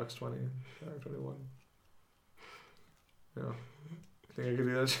Matchbox 20. Fire 21. Yeah. Think I could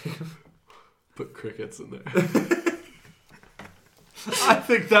do that, Jacob? Put crickets in there. I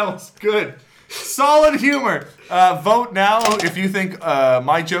think that was good. Solid humor. Vote now if you think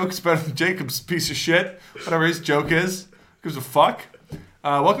my joke's better than Jacob's piece of shit. Whatever his joke is. Gives a fuck.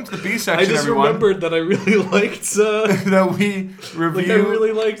 Welcome to the B section, I just everyone. remembered that I really liked... that we review... I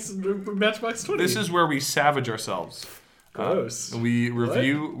really liked Matchbox 20. This is where we savage ourselves. Gross. We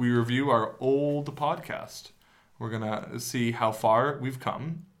review our old podcast. We're going to see how far we've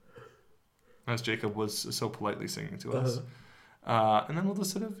come, as Jacob was so politely singing to us. And then we'll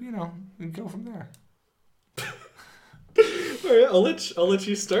just sort of, go from there. All right, I'll let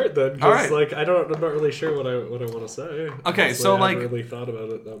you start then. All right. I'm not really sure what I want to say. Okay, Honestly, so I haven't really thought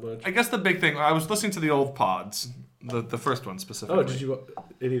about it that much. I guess the big thing, I was listening to the old pods, the first one specifically. Oh, did you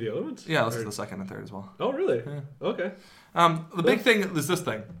any of the other ones? Yeah, I listened to the second and third as well. Oh, really? Yeah. Okay. The big thing is this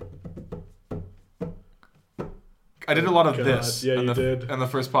thing. I did a lot of this. Yeah, you did. And the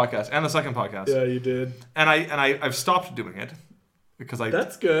first podcast and the second podcast. Yeah, you did. And I've stopped doing it because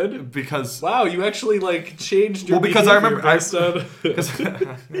That's good. Because wow, you actually changed your because I remember because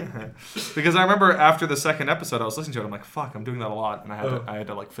I remember after the second episode I was listening to it, I'm like, fuck, I'm doing that a lot, and I had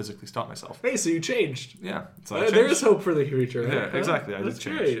to physically stop myself. Hey, so you changed. Yeah. So I changed. There is hope for the future. Right? Yeah, exactly. I That's did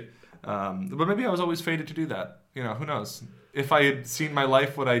change. Great. But maybe I was always fated to do that. Who knows? If I had seen my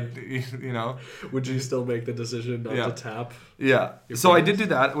life, would I, Would you still make the decision not to tap? Yeah. So I did do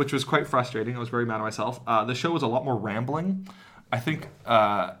that, which was quite frustrating. I was very mad at myself. The show was a lot more rambling. I think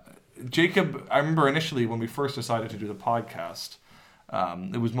Jacob, I remember initially when we first decided to do the podcast,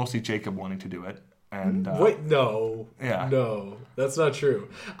 It was mostly Jacob wanting to do it. And Wait, no. Yeah. No, that's not true.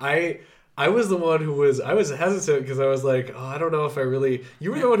 I was the one who was hesitant because I was like, oh, I don't know if I really.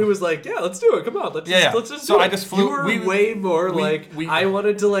 You were the one who was like, yeah, let's do it. Come on, let's just So do it. I just flew. You were way more we- I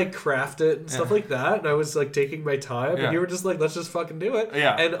wanted to like craft it and stuff like that, and I was like taking my time, Yeah. and you were just like, let's just fucking do it.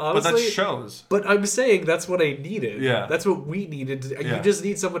 Yeah, and honestly, but that shows. But I'm saying that's what I needed. Yeah. That's what we needed. Yeah. You just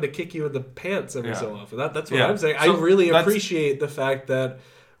need someone to kick you in the pants every Yeah. so often. That's what Yeah. I'm saying. So I really that's- appreciate the fact that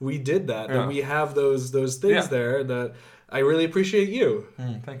we did that. Yeah. That we have those things Yeah. there, and that I really appreciate you.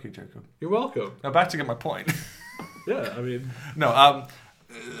 Thank you, Jacob. You're welcome. Now back to get my point. Yeah, I mean, No,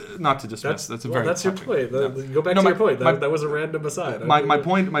 not to dismiss. That's a very. that's your touching- point. no. Go back No, to your point. my- That was a random aside. My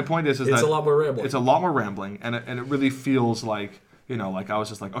point is It's that a lot more rambling. It's a lot more rambling, and it really feels like like I was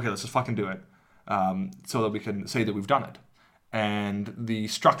just like, okay, let's just fucking do it, so that we can say that we've done it. And the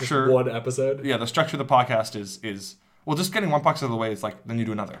structure, one episode. yeah, the structure of the podcast is well, just getting one podcast out of the way. It's like then you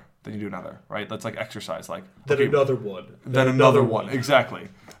do another, right? That's like exercise, like Then okay, another one. then another one, exactly.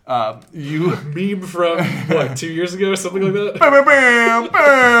 You Meme from what 2 years ago or something like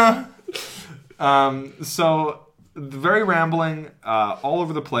that. So very rambling, all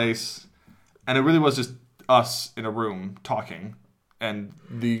over the place, and it really was just us in a room talking, and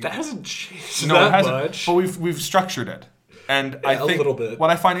That hasn't changed it that hasn't, much. but we've structured it, and I a think little bit. what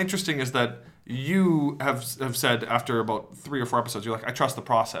I find interesting is that you have said after about 3 or 4 episodes, you're like, I trust the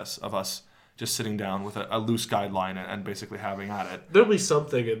process of us just sitting down with a loose guideline and basically having at it. There'll be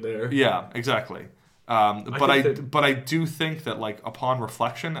something in there. Yeah, exactly. But I do think that like upon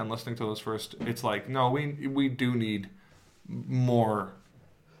reflection and listening to those first, it's like no, we do need more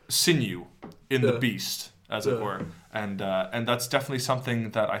sinew in the beast, as it were, and that's definitely something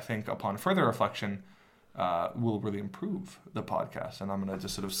that I think upon further reflection will really improve the podcast. And I'm going to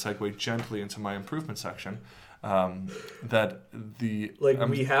just sort of segue gently into my improvement section. That the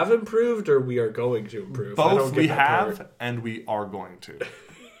we have improved or we are going to improve. I don't both get we that have part. and we are going to.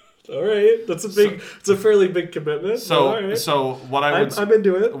 All right, it's a fairly big commitment. So, all right. so what I'm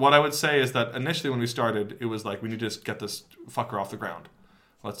into it. What I would say is that initially when we started, it was like we need to just get this fucker off the ground.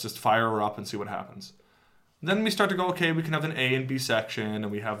 Let's just fire her up and see what happens. Then we start to go, okay, we can have an A and B section, and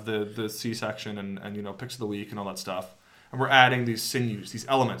we have the C section, and picks of the week and all that stuff. And we're adding these sinews, these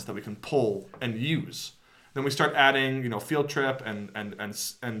elements that we can pull and use. Then we start adding, field trip and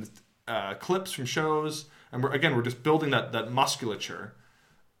clips from shows, and we're just building that musculature.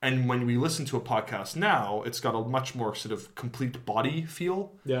 And when we listen to a podcast now, it's got a much more sort of complete body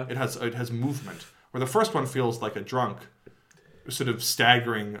feel. Yeah. It has movement. Where the first one feels like a drunk, sort of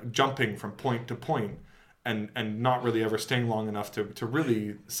staggering, jumping from point to point, and not really ever staying long enough to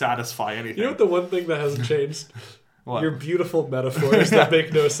really satisfy anything. You know what the one thing that hasn't changed? What? Your beautiful metaphors that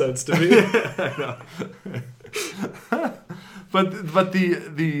make no sense to me. But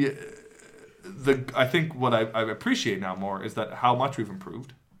the I think what I appreciate now more is that how much we've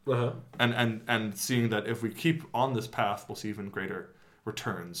improved. Uh-huh. And seeing that if we keep on this path, we'll see even greater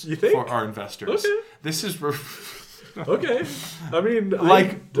returns You think? for our investors. Okay. This is Okay. I mean,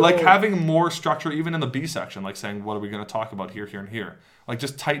 like having more structure even in the B section, like saying what are we going to talk about here, and here, like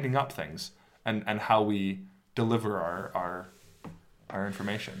just tightening up things and how we deliver our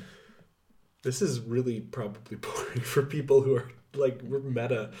information. This is really probably boring for people who are like we're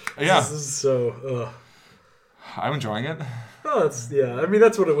meta. Yeah. This is so. I'm enjoying it. Oh, I mean,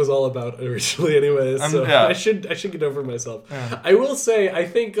 that's what it was all about originally, anyways. So yeah. I should get over myself. Yeah. I will say, I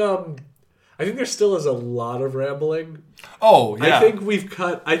think there still is a lot of rambling. Oh yeah. I think we've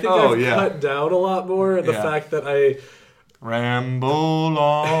cut. I've cut down a lot more. And the fact that I ramble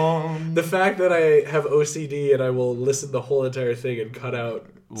on. The fact that I have OCD and I will listen the whole entire thing and cut out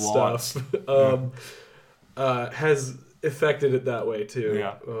stuff has affected it that way too.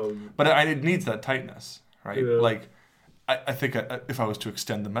 Yeah. But it needs that tightness, right? Yeah. Like, I think if I was to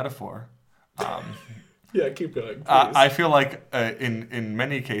extend the metaphor, yeah, keep going. I feel like in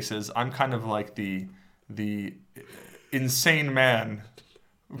many cases I'm kind of like the insane man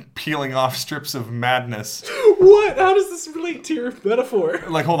peeling off strips of madness. What? How does this relate to your metaphor?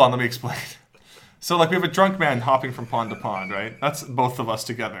 Like, hold on, let me explain. So, like, we have a drunk man hopping from pond to pond, right? That's both of us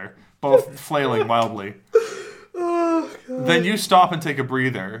together, both flailing wildly. Oh, God. Then you stop and take a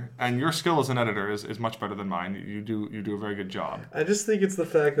breather, and your skill as an editor is much better than mine. You do a very good job. I just think it's the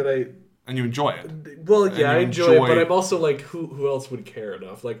fact that and you enjoy it. Well, yeah, I enjoy it, but I'm also like, who else would care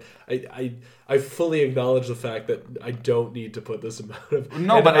enough? Like, I fully acknowledge the fact that I don't need to put this amount of.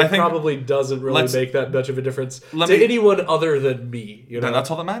 No, but I think probably doesn't really make that much of a difference to anyone other than me. You know, and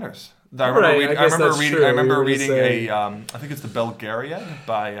that's all that matters. I remember reading a I think it's the Belgariad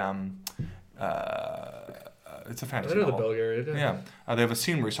by It's a fantasy I know novel. the Belgariad. Yeah. They have a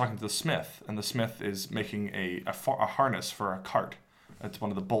scene where he's talking to the smith, and the smith is making a harness for a cart. It's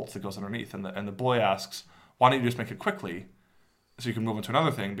one of the bolts that goes underneath, and the boy asks, "Why don't you just make it quickly, so you can move into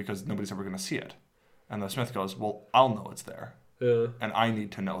another thing because nobody's ever going to see it?" And the smith goes, "Well, I'll know it's there, and I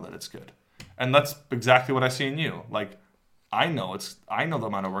need to know that it's good." And that's exactly what I see in you. Like, I know the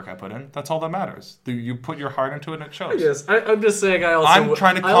amount of work I put in. That's all that matters. You put your heart into it, and it shows. Yes, I'm just saying. I'm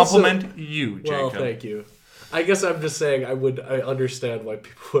trying to compliment you, Jacob. Well, thank you. I guess I'm just saying I understand why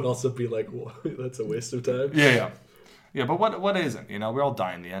people would also be like, well, that's a waste of time. Yeah, but what isn't? You know, we all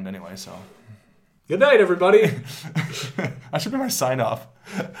die in the end anyway, so. Good night, everybody. That should be my sign off.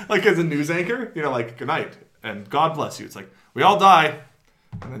 Like as a news anchor, you know, like, good night and God bless you. It's like, we all die.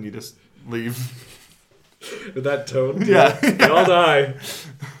 And then you just leave. With that tone. Yeah. We all die.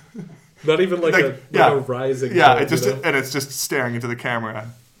 Not even like a rising Yeah, tone, it's just staring into the camera.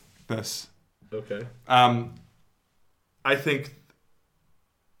 This. Okay. I think,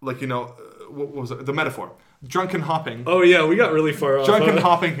 like, you know, what was it? The metaphor. Drunken hopping. Oh yeah, we got really far off. Drunken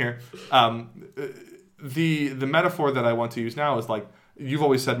hopping here. The metaphor that I want to use now is like, you've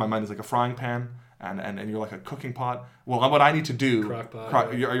always said my mind is like a frying pan, and you're like a cooking pot. Well, what I need to do,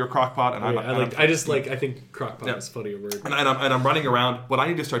 crockpot. You're a crock pot, and I think crockpot is a funnier word. And I'm running around. What I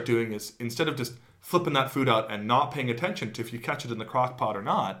need to start doing is, instead of just flipping that food out and not paying attention to if you catch it in the crock pot or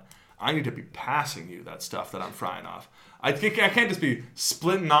not, I need to be passing you that stuff that I'm frying off. I can't just be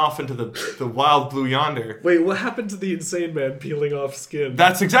splitting off into the wild blue yonder. Wait, what happened to the insane man peeling off skin?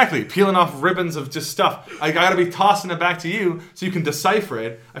 That's exactly. Peeling off ribbons of just stuff. I gotta be tossing it back to you so you can decipher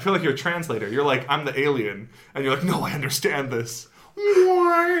it. I feel like you're a translator. You're like, I'm the alien. And you're like, no, I understand this.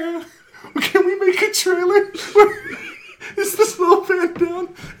 Why? Can we make a trailer? It's the slow pan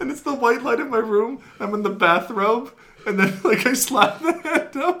down, and it's the white light in my room. I'm in the bathrobe. And then, like, I slap the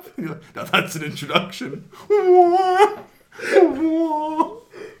hand up. And you're like, now that's an introduction.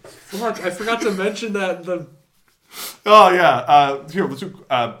 Fuck, I forgot to mention that. Oh, yeah. Here, let's do...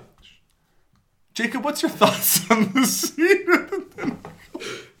 Jacob, what's your thoughts on the scene?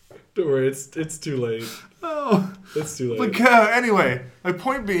 Don't worry, it's too late. Oh. It's too late. But anyway, my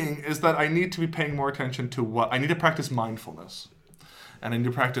point being is that I need to be paying more attention to what... I need to practice mindfulness. And I need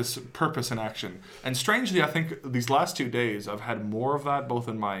to practice purpose and action. And strangely, I think these last 2 days, I've had more of that, both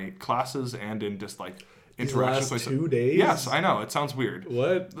in my classes and in just, like, interactions. These last 2 days? Yes, I know. It sounds weird.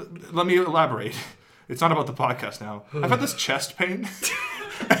 What? Let me elaborate. It's not about the podcast now. I've had this chest pain.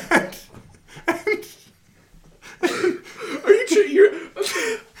 Are you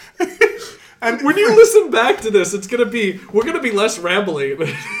and when you listen back to this, we're gonna be less rambling. And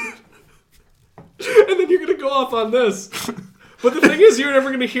then you're gonna go off on this. But the thing is, you're never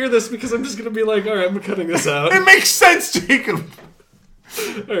going to hear this because I'm just going to be like, all right, I'm cutting this out. It makes sense, Jacob.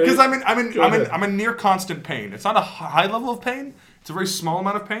 Because right. I'm in near constant pain. It's not a high level of pain. It's a very small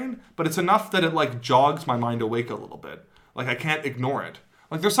amount of pain, but it's enough that it like jogs my mind awake a little bit. Like I can't ignore it.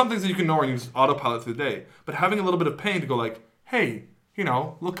 Like there's some things that you can ignore and you just autopilot through the day. But having a little bit of pain to go like, hey, you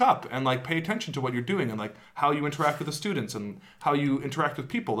know, look up and like pay attention to what you're doing and like how you interact with the students and how you interact with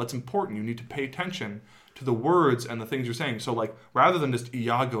people. That's important. You need to pay attention to the words and the things you're saying. So like rather than just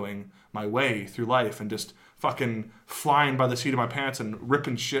Iagoing my way through life and just fucking flying by the seat of my pants and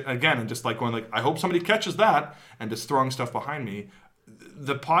ripping shit again and just like going like, I hope somebody catches that and just throwing stuff behind me,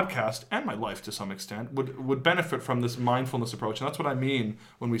 the podcast and my life to some extent would benefit from this mindfulness approach. And that's what I mean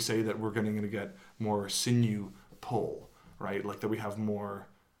when we say that we're going to get more sinew pull, right? Like that we have more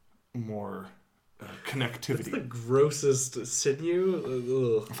connectivity. That's the grossest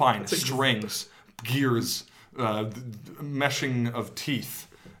sinew. Ugh. Fine, strings. Gears, meshing of teeth.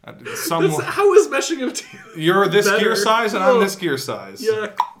 How is meshing of teeth? You're this gear size and I'm this gear size.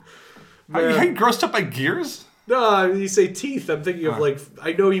 Yeah. Are you grossed up by gears? No, you say teeth. I'm thinking of like,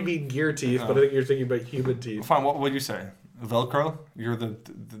 I know you mean gear teeth, but I think you're thinking about human teeth. Fine, what would you say? Velcro? You're the...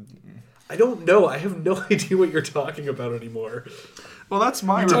 I don't know. I have no idea what you're talking about anymore. Well, that's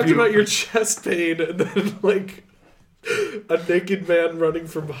my review. You're talking about your chest pain and then like... a naked man running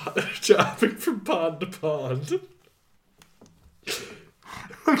chopping from pond to pond.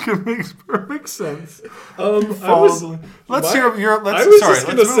 It makes perfect sense. Let's move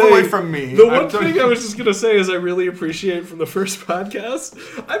away from me. The one thing I was just gonna say is I really appreciate from the first podcast.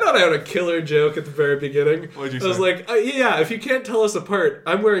 I thought I had a killer joke at the very beginning. What'd you say? I was like, yeah, if you can't tell us apart,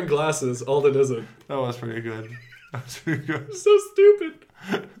 I'm wearing glasses. Alden isn't. That was pretty good. That's pretty good. So stupid.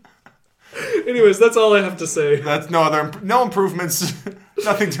 Anyways, that's all I have to say. That's no improvements.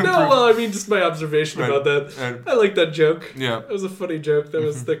 Nothing to improve. No, well, I mean, just my observation Right. about that. Right. I like that joke. Yeah. That was a funny joke.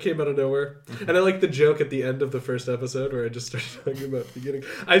 That came out of nowhere. And I like the joke at the end of the first episode where I just started talking about the beginning.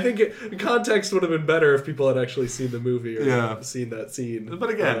 I think context would have been better if people had actually seen the movie or seen that scene. But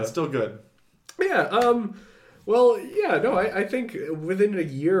again, it's still good. Yeah. Well, yeah. No, I think within a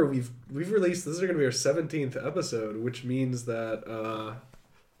year we've released. This is going to be our 17th episode, which means that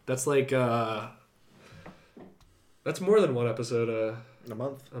that's like that's more than one episode. A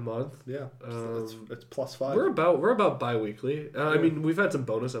month. A month. Yeah. It's plus 5. We're about bi-weekly. I mean, we've had some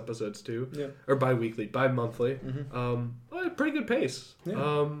bonus episodes too. Yeah. Or bi-weekly, bi-monthly. Well, pretty good pace.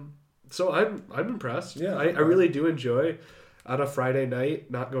 Yeah. So I'm impressed. Yeah. I really do enjoy on a Friday night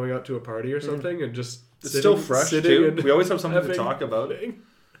not going out to a party or something and just It's still fresh too. We always have something to having talk about. thing.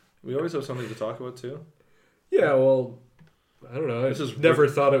 We always have something to talk about too. Yeah. Well, I don't know. I is never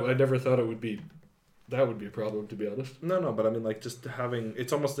thought it would be. That would be a problem, to be honest. No, but I mean, like, just having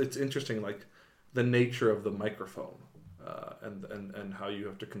it's interesting, like, the nature of the microphone, and how you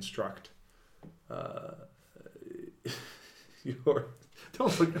have to construct. Don't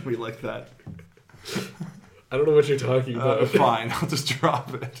look at me like that. I don't know what you're talking about. Fine, I'll just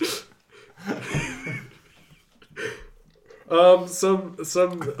drop it. Some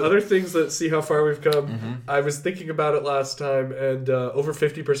other things that see how far we've come. I was thinking about it last time, and over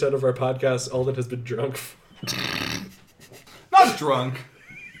 50% of our podcast, Alden has been drunk. Not drunk.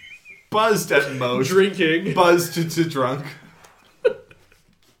 Buzzed at most. Drinking. Buzzed to drunk.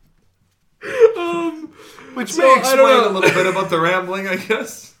 Which so, may I explain don't know. a little bit about the rambling, I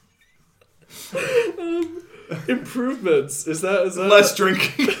guess. Improvements. Is that Less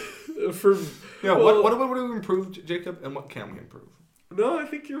drinking. For Yeah, well, what would we improve, Jacob, and what can we improve? No, I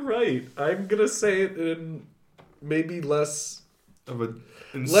think you're right. I'm gonna say it in maybe less Of an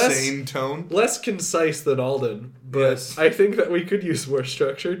insane tone? less concise than Alden, but Yes. I think that we could use more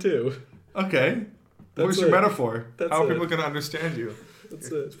structure too. Okay. Where's your it. metaphor? That's How are it. people going to understand you? That's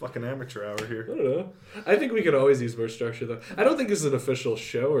It's it. fucking amateur hour I here. don't know. I think we could always use more structure though. I don't think this is an official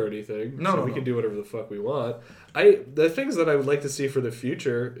show or anything. No, so no, we no. can do whatever the fuck we want. The things that I would like to see for the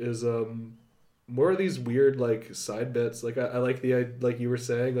future is more of these weird like side bits. Like I like like you were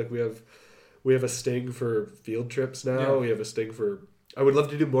saying, like we have a sting for field trips now. Yeah. We have a sting for. I would love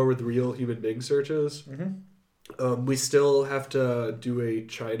to do more with real human being searches. We still have to do a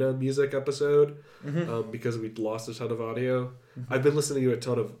China music episode because we lost a ton of audio. I've been listening to a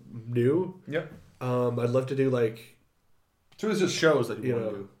ton of new. Yep. I'd love to do like So it's just shows that you You want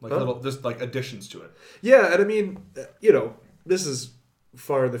to know, do. Like huh? little, just like additions to it. yeah, and I mean this is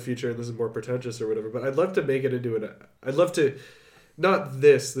far in the future and this is more pretentious or whatever. But I'd love to make it into I'd love to. Not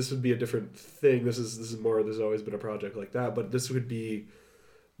this. This would be a different thing. This is more. There's always been a project like that, but this would be.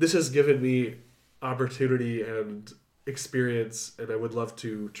 This has given me opportunity and experience, and I would love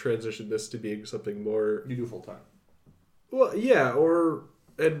to transition this to being something more. You do full time. Well, yeah,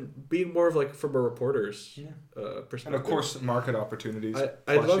 and being more of like from a reporter's perspective. And of course, market opportunities.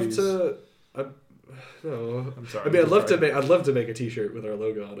 I'd love plushies. to. No, I'm sorry. I mean, I'd love to Sorry. I'd love to make a T-shirt with our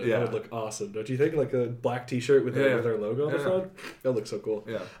logo on it. Yeah. That would look awesome, don't you think? Like a black T-shirt with Yeah. with our logo on the Yeah. front. That looks so cool.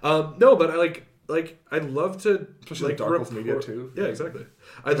 Yeah. No, but I like I'd love to Especially like Dark Wolf Media, too. Yeah, exactly.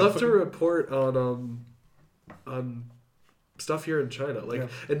 I'd love to report on stuff here in China, like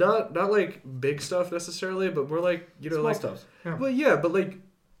and not like big stuff necessarily, but more like Small like stuff. Yeah. Well, yeah, but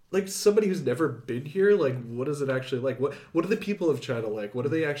like somebody who's never been here, like what is it actually like? What are the people of China like? What do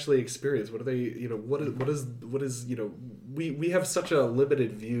they actually experience? What are they what is we have such a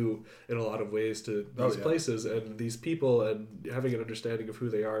limited view in a lot of ways to these places and these people, and having an understanding of who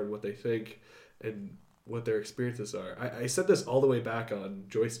they are and what they think and what their experiences are. I said this all the way back on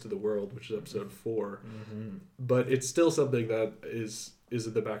Joyce to the World, which is episode 4, but it's still something that is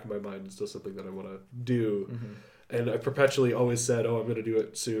in the back of my mind. It's still something that I want to do. And I perpetually always said, "Oh, I'm going to do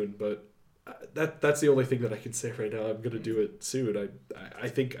it soon," but that's the only thing that I can say right now. I'm going to do it soon. I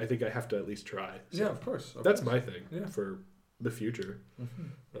think I have to at least try. So Yeah, of course. that's my thing Yeah. for the future.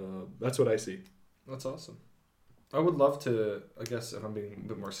 That's what I see. That's awesome. I would love to, I guess, if I'm being a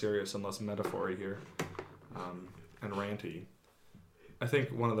bit more serious and less metaphor-y here, and ranty, I think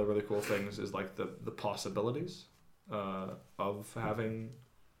one of the really cool things is like the possibilities of having,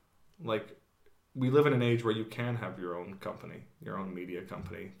 like, we live in an age where you can have your own company, your own media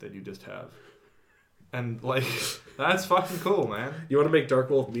company that you just have. And, like, that's fucking cool, man. You want to make Dark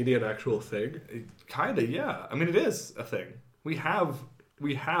Wolf Media an actual thing? Kinda, yeah. I mean, it is a thing. We have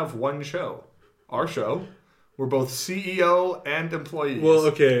one show. Our show. We're both CEO and employees. Well,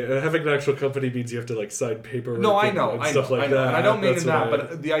 okay, having an actual company means you have to like sign paperwork. No, I know, and I stuff know, like I know. that. And I don't mean That's in that, what I-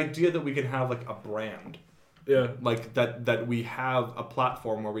 but the idea that we can have like a brand, like that we have a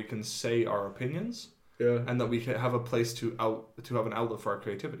platform where we can say our opinions, and that we can have a place to have an outlet for our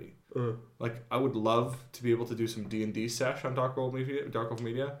creativity. Like I would love to be able to do some D&D sesh on Dark Wolf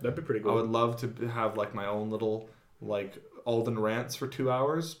Media. That'd be pretty cool. I would love to have like my own little like Alden rants for 2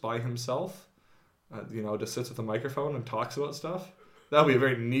 hours by himself. Just sits with a microphone and talks about stuff. That would be a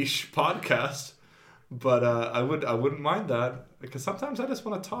very niche podcast, but I wouldn't mind that because sometimes I just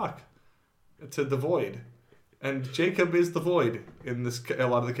want to talk to the void, and Jacob is the void in a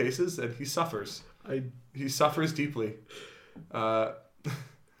lot of the cases, and he suffers. He suffers deeply. I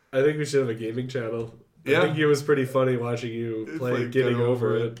think we should have a gaming channel. I think it was pretty funny watching you play Getting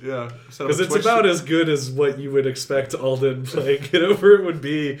Over It. Yeah. Because it's about as good as what you would expect Alden playing Get Over It would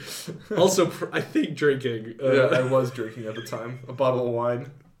be. Also, I think drinking. I was drinking at the time. A bottle of wine.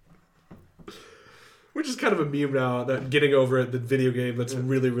 Which is kind of a meme now, that Getting Over It, the video game that's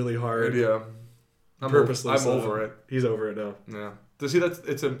really, really hard. Yeah. I'm over it. He's over it now. Yeah. To see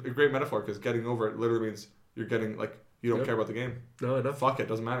it's a great metaphor because getting over it literally means you're getting like you don't care about the game. No, I know. Fuck it,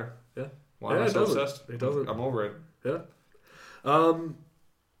 doesn't matter. Yeah. Why am I so obsessed? It doesn't. I'm over it. Yeah.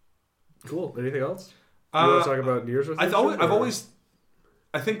 Cool. Anything else? You want to talk about New Year's resolution?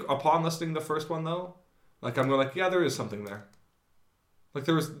 I think upon listening to the first one though, like I'm going like, yeah, there is something there. Like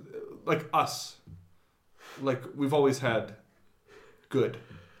there was, like us, like we've always had good.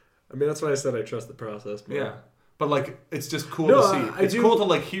 I mean, that's why I said I trust the process more. Yeah. But like, it's just cool to see. It's cool to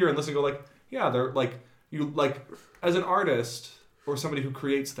like hear and listen and go like, yeah, they're like, you like, as an artist or somebody who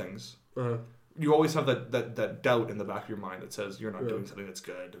creates things, you always have that doubt in the back of your mind that says you're not doing something that's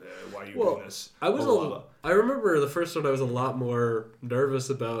good. Why are you doing this? I remember the first one I was a lot more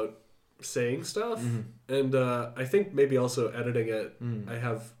nervous about saying stuff, and I think maybe also editing it.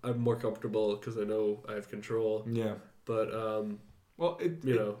 I'm more comfortable because I know I have control. Yeah, but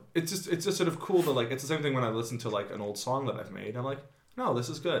it's just sort of cool to like. It's the same thing when I listen to like an old song that I've made. I'm like, no, this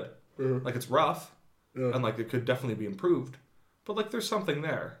is good. Like it's rough, and like it could definitely be improved, but like there's something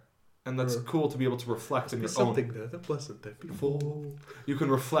there. And that's cool to be able to reflect in your own. Something there that wasn't there before. You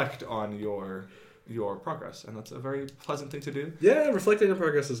can reflect on your progress, and that's a very pleasant thing to do. Yeah, reflecting on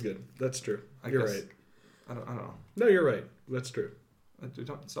progress is good. That's true. You're right. I don't know. No, you're right. That's true.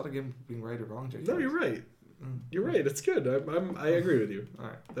 It's not a game of being right or wrong, Jake. No, you're right. You're right. It's good. I agree with you. All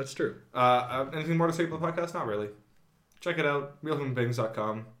right, that's true. Anything more to say about the podcast? Not really. Check it out.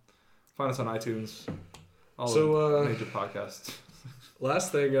 RealHumanBeings.com. Find us on iTunes. All the major podcasts.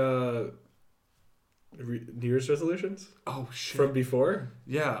 Last thing, New Year's resolutions? Oh, shit. From before?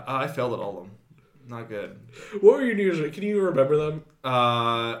 Yeah, I failed at all of them. Not good. What were your New Year's? Can you remember them?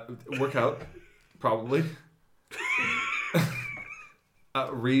 Workout, probably.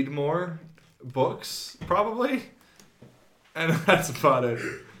 Read more books, probably. And that's about it.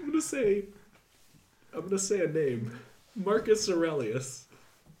 I'm gonna say a name. Marcus Aurelius.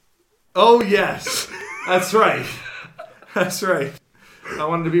 Oh, yes. That's right. That's right. I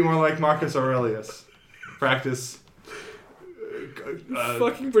wanted to be more like Marcus Aurelius. Practice.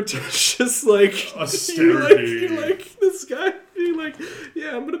 Fucking pretentious, like austerity. You like this guy. You like,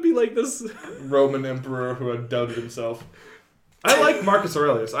 yeah, I'm gonna be like this Roman emperor who had doubted himself. I like Marcus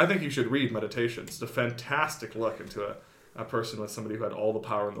Aurelius. I think you should read Meditations. It's a fantastic look into a person with somebody who had all the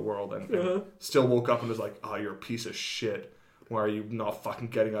power in the world and still woke up and was like, "Oh, you're a piece of shit. Why are you not fucking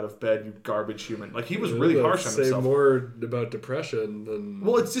getting out of bed, you garbage human?" Like, he was really harsh on himself. Say more about depression than...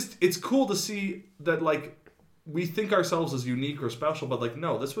 Well, it's cool to see that, like, we think ourselves as unique or special, but, like,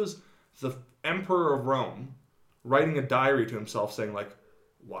 no, this was the Emperor of Rome writing a diary to himself saying, like,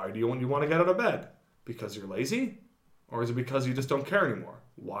 why do you want to get out of bed? Because you're lazy? Or is it because you just don't care anymore?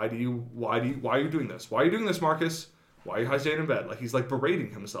 Why are you doing this? Why are you doing this, Marcus? Why are you staying in bed? Like, he's, like,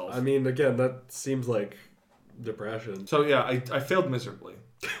 berating himself. I mean, again, that seems like depression. So yeah, I failed miserably,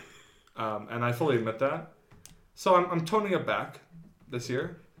 and I fully admit that. So I'm toning it back this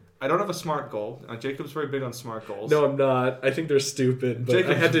year. I don't have a SMART goal. Jacob's very big on SMART goals. No, I'm not. I think they're stupid. But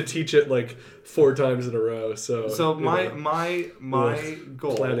I had to teach it like 4 times in a row. So my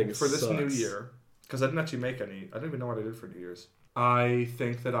goal for this sucks. new year, because I didn't actually make any. I don't even know what I did for New Year's. I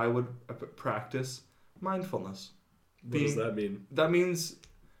think that I would practice mindfulness. What does that mean? That means,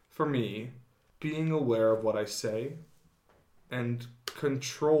 for me, being aware of what I say and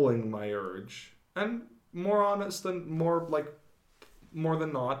controlling my urge, and more than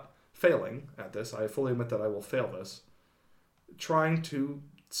not, failing at this. I fully admit that I will fail this. Trying to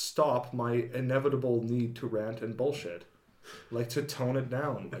stop my inevitable need to rant and bullshit. Like, to tone it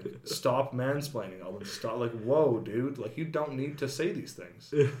down. Like, stop mansplaining, Alden. Stop. Like, whoa, dude. Like, you don't need to say these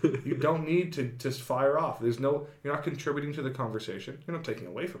things. You don't need to just fire off. You're not contributing to the conversation. You're not taking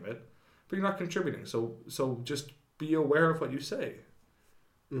away from it, but you're not contributing. So just be aware of what you say.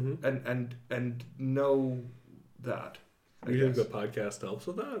 And know that. You think the podcast helps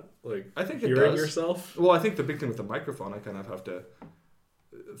with that? Like, I think it hearing does. yourself? Well, I think the big thing with the microphone, I kind of have to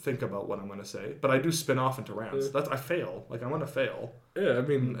think about what I'm going to say, but I do spin off into rants. I fail. Like, I'm going to fail. Yeah, I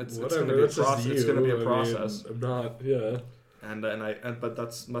mean, it's whatever. going to be a That's just process. It's going to be a process. I'm not. Yeah. But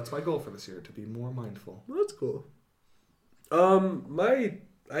that's my goal for this year, to be more mindful. Well, that's cool.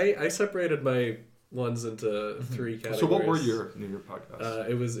 I separated my ones into three categories. So what were your New Year podcasts?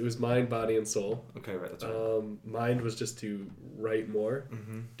 It was mind, body, and soul. Okay, right. That's right. Mind was just to write more,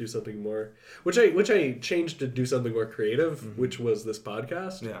 do something more, which I changed to do something more creative, which was this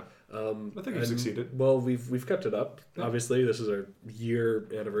podcast. Yeah. I think you succeeded. Well, we've kept it up. Yeah. Obviously, this is our year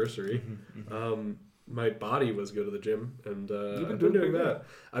anniversary. My body was go to the gym, and I've been doing that.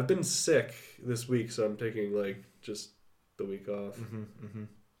 I've been sick this week, so I'm taking like just the week off.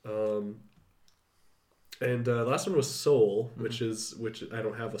 And the last one was soul, which I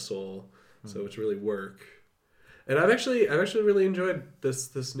don't have a soul, so it's really work. And I've actually really enjoyed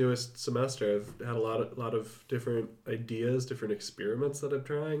this newest semester. I've had a lot of different ideas, different experiments that I'm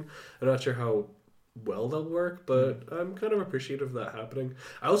trying. I'm not sure how well they'll work, but I'm kind of appreciative of that happening.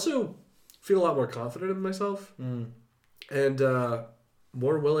 I also feel a lot more confident in myself, and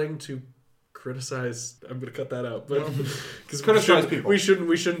more willing to criticize. I'm gonna cut that out, but because criticize people. We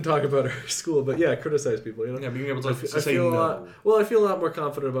shouldn't talk about our school, but yeah, criticize people. You know, yeah, being able to say feel no. I feel a lot more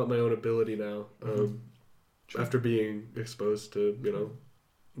confident about my own ability now. After being exposed to the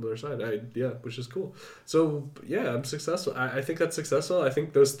other side, which is cool. So yeah, I'm successful. I think that's successful. I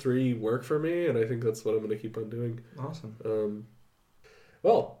think those three work for me, and I think that's what I'm gonna keep on doing. Awesome.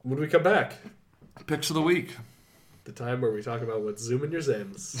 Well, when we come back, picks of the week, the time where we talk about what's zooming your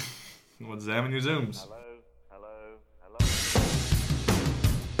Zims. What's zamming your Zooms? Hello.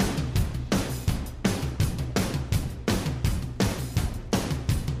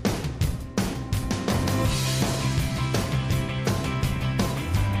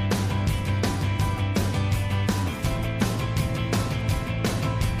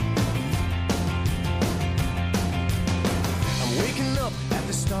 I'm waking up at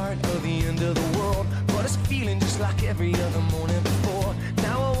the start of the end of the world, but it's feeling just like every other morning before.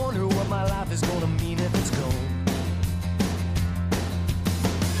 Now I wonder what my life is gonna mean if it's gone.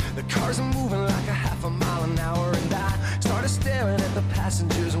 The cars are moving like a half a mile an hour, and I started staring at the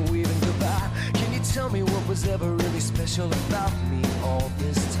passengers and waving goodbye. Can you tell me what was ever really special about me all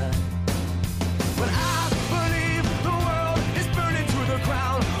this time? But I believe the world is burning to the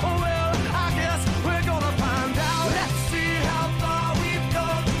ground. Oh well, I guess we're gonna find out. Let's see how far we've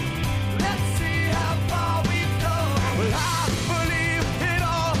come. Let's see how far we've come. Well, I believe it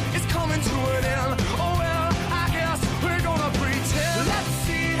all is coming to an end. Oh well, I guess we're gonna pretend. Let's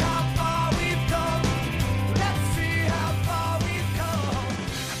see how far we've come. Let's see how far we've come.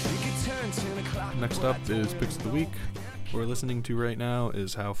 We could turn 10 o'clock. Next up is Picks of the Week. What we're listening to right now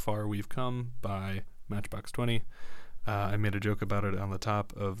is How Far We've Come by Matchbox 20. I made a joke about it on the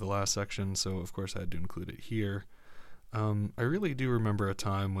top of the last section, so of course I had to include it here. I really do remember a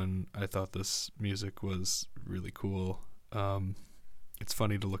time when I thought this music was really cool. It's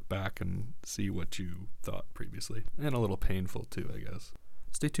funny to look back and see what you thought previously, and a little painful too, I guess.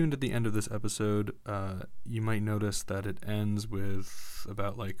 Stay tuned at the end of this episode. You might notice that it ends with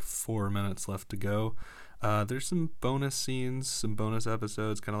about 4 minutes left to go. There's some bonus scenes, some bonus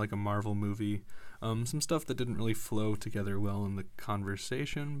episodes, kind of like a Marvel movie. Some stuff that didn't really flow together well in the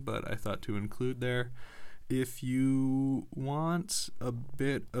conversation, but I thought to include there. If you want a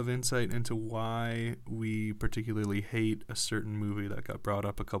bit of insight into why we particularly hate a certain movie that got brought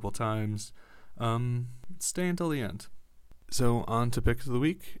up a couple times, stay until the end. So on to Picks of the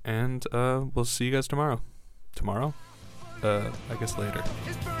Week, and we'll see you guys tomorrow. Tomorrow? I guess later.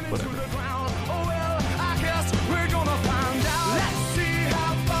 Whatever. We're gonna find out. Let's see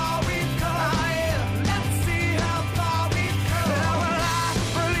how far we've come. Let's see how far we've come. Well, I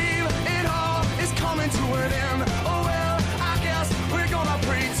believe it all is coming to an end. Oh well, I guess we're gonna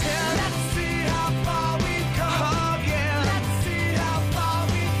pretend. Let's see how far we've come. Oh yeah. Let's see how far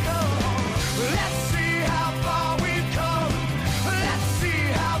we've come. Let's see how far we've come. Let's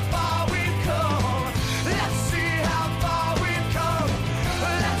see how far we've come. Let's see how far we've come.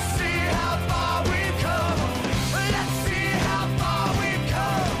 Let's see how far we've come.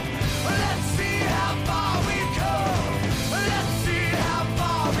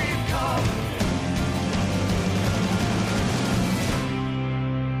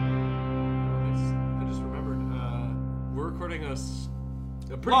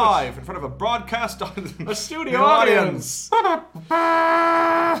 live in front of a broadcast a studio audience.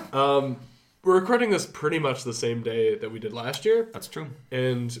 We're recording this pretty much the same day that we did last year. That's true.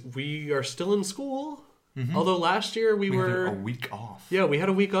 And we are still in school. Mm-hmm. Although last year we were a week off. Yeah, we had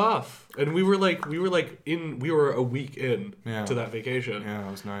a week off, and we were a week in to that vacation. Yeah,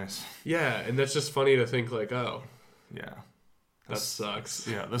 it was nice. Yeah, and that's just funny to think like, oh, yeah, that sucks.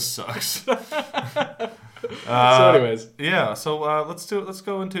 Yeah, this sucks. So, anyways, yeah. So let's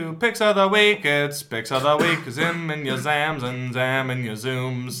go into picks of the week. It's picks of the week. Zim and your zams and zam and your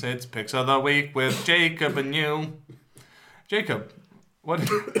zooms. It's picks of the week with Jacob and you. Jacob, what?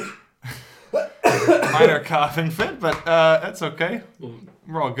 Minor coughing fit, but that's okay.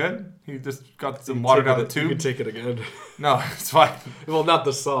 We're all good. He just got some water down the tube. You can take it again. No, it's fine. Well, not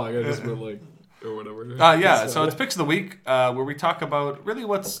the song. I just meant like, or whatever. Yeah, so it's Picks of the Week, where we talk about really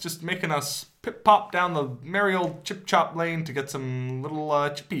what's just making us pip-pop down the merry old chip-chop lane to get some little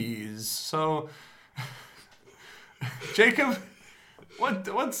chippies. So, Jacob,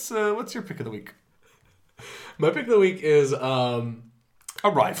 what's your Pick of the Week? My Pick of the Week is... Arrival.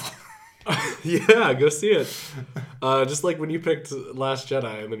 Yeah, go see it. Just like when you picked Last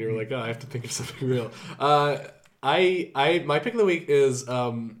Jedi, and then you were like, "Oh, I have to think of something real." My pick of the week is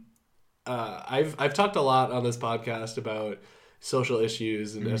I've talked a lot on this podcast about social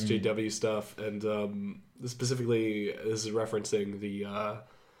issues and SJW stuff, and specifically this is referencing the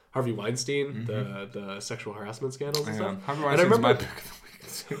Harvey Weinstein, the sexual harassment scandals and stuff. Harvey Weinstein's my pick of the week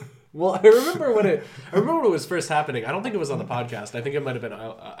too. Well, I remember when it was first happening. I don't think it was on the podcast. I think it might have been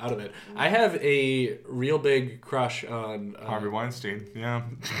out of it. I have a real big crush on Harvey Weinstein. Yeah.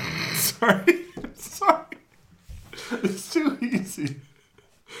 Sorry. It's too easy.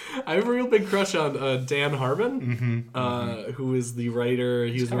 I have a real big crush on Dan Harmon, who is the writer.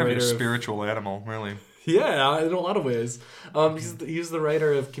 He's the writer of a spiritual animal, really. Yeah, in a lot of ways. He's the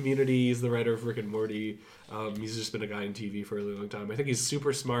writer of Community. He's the writer of Rick and Morty. He's just been a guy in TV for a really long time. I think he's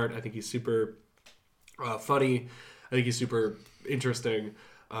super smart. I think he's super funny. I think he's super interesting.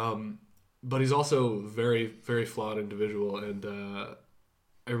 But he's also very, very flawed individual. And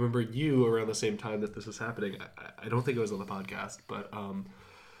I remember you around the same time that this was happening. I don't think it was on the podcast, but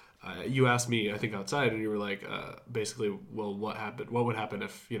you asked me, I think outside, and you were like, basically, well, what happened? What would happen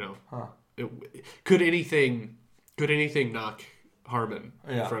if, could anything knock Harmon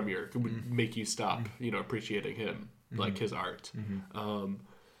from would make you stop, appreciating him, like his art.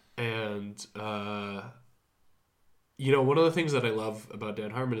 And one of the things that I love about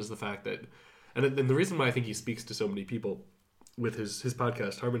Dan Harmon is the fact that, and the reason why I think he speaks to so many people with his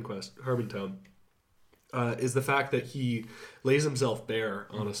podcast, Harmontown, is the fact that he lays himself bare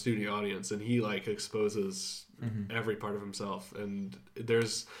on a studio audience, and he exposes every part of himself, and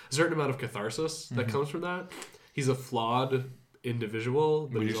there's a certain amount of catharsis that comes from that. He's a flawed individual,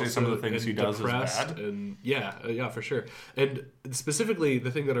 but would you say some of the things he does is bad? And yeah, for sure. And specifically,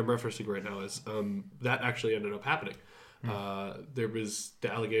 the thing that I'm referencing right now is that actually ended up happening. There was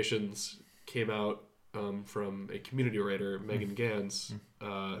the allegations came out from a community writer, Megan Gans,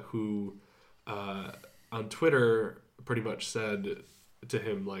 who on Twitter pretty much said to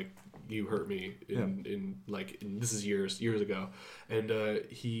him, like, you hurt me in this is years ago. And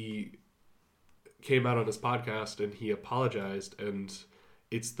he came out on his podcast and he apologized, and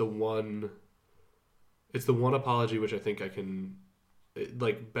it's the one apology which I think I can,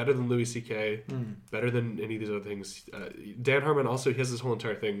 better than Louis C.K., better than any of these other things. Dan Harmon also, he has this whole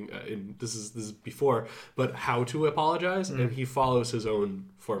entire thing, this is before, but how to apologize, and he follows his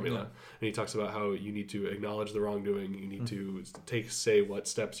own formula. And he talks about how you need to acknowledge the wrongdoing, you need to say what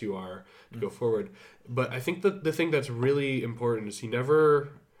steps you are to go forward. But I think that the thing that's really important is he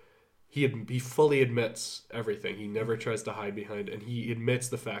fully admits everything. He never tries to hide behind, and he admits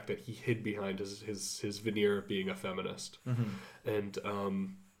the fact that he hid behind his veneer of being a feminist. And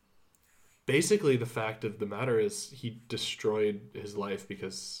basically the fact of the matter is he destroyed his life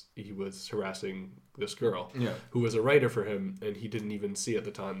because he was harassing this girl who was a writer for him, and he didn't even see at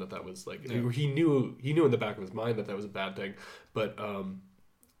the time that was he knew in the back of his mind that was a bad thing, but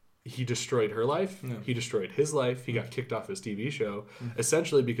he destroyed her life. He destroyed his life. He got kicked off his TV show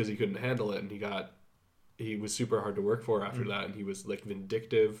essentially because he couldn't handle it, and he was super hard to work for after that, and he was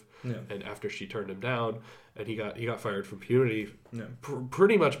vindictive. And after she turned him down, and he got fired from Community,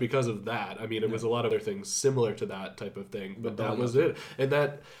 pretty much because of that. I mean, it was a lot of other things similar to that type of thing, but that was it. And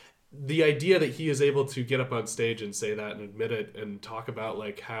that the idea that he is able to get up on stage and say that and admit it and talk about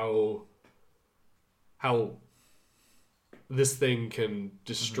how this thing can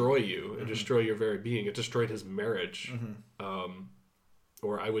destroy you and destroy your very being. It destroyed his marriage.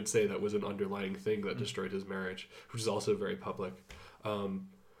 Or I would say that was an underlying thing that destroyed his marriage, which is also very public.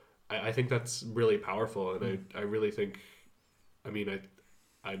 I think that's really powerful, and I really think, I mean,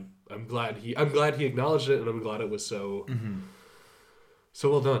 I'm glad he acknowledged it, and I'm glad it was so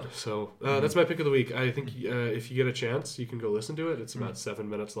well done. So that's my pick of the week. I think if you get a chance, you can go listen to it. It's about 7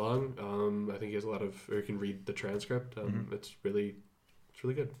 minutes long. I think he has or you can read the transcript. It's really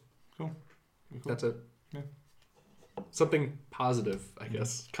good. Cool. That's it. Yeah. Something positive, I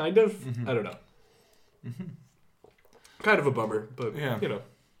guess. Kind of. I don't know. Kind of a bummer, but you know.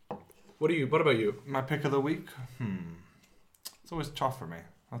 What about you? My pick of the week? It's always tough for me.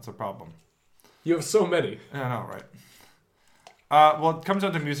 That's a problem. You have so many. Yeah, I know, right? Well, it comes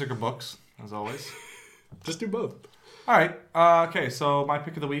down to music or books, as always. Just do both. All right. Okay, so my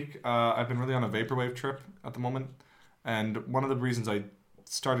pick of the week, I've been really on a vaporwave trip at the moment. And one of the reasons I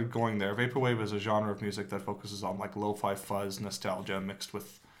started going there, vaporwave is a genre of music that focuses on like lo-fi fuzz, nostalgia mixed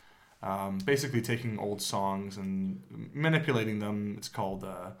with basically taking old songs and manipulating them. It's called...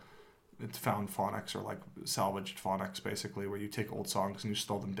 it's found phonics, or like salvaged phonics, basically, where you take old songs and you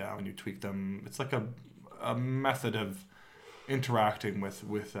slow them down and you tweak them. It's like a method of interacting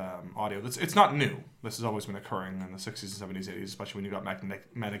with audio. It's not new. This has always been occurring in the 60s and 70s, 80s, especially when you got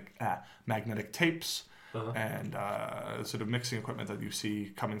magnetic tapes and sort of mixing equipment that you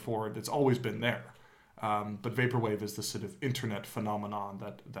see coming forward. It's always been there. But vaporwave is this sort of internet phenomenon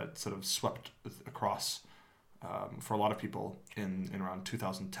that sort of swept across for a lot of people in around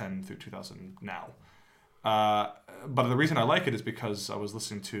 2010 through 2000 now. But the reason I like it is because I was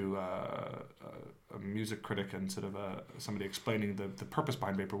listening to a music critic and sort of somebody explaining the purpose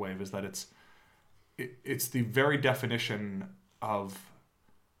behind vaporwave is that it's the very definition of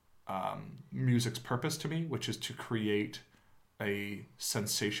music's purpose to me, which is to create a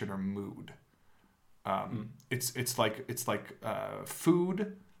sensation or mood. It's like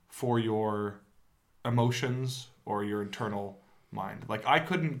food for your emotions or your internal mind. Like, I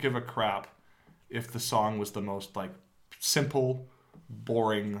couldn't give a crap if the song was the most like simple,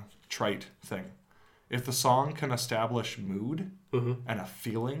 boring, trite thing. If the song can establish mood and a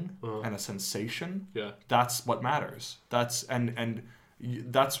feeling and a sensation, that's what matters. That's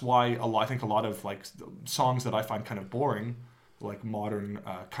why I think a lot of like songs that I find kind of boring, like modern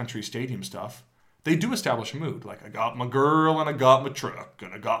country stadium stuff, they do establish a mood. Like, I got my girl and I got my truck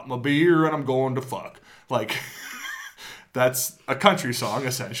and I got my beer and I'm going to fuck. Like, that's a country song,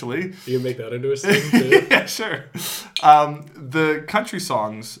 essentially. You make that into a sing too? Yeah, sure. The country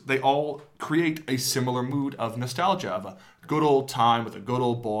songs, they all create a similar mood of nostalgia, of a good old time with a good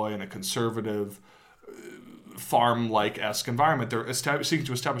old boy in a conservative, farm-like-esque environment. They're seeking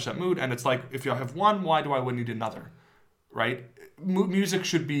to establish that mood, and it's like, if you have one, why do I need another? Right? Music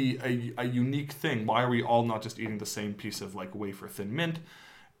should be a unique thing. Why are we all not just eating the same piece of like wafer thin mint?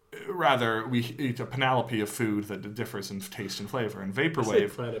 Rather, we eat a panoply of food that differs in taste and flavor. And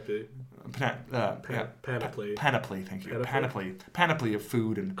vaporwave, panoply. Thank you. Panoply of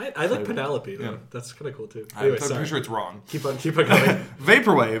food and. I like Penelope though. Yeah. That's kind of cool too. Anyway, I'm pretty sure it's wrong. Keep on going.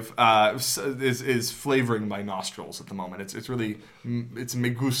 Vaporwave is flavoring my nostrils at the moment. It's really me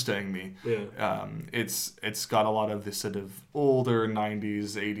gustaing me. Yeah. It's got a lot of this sort of older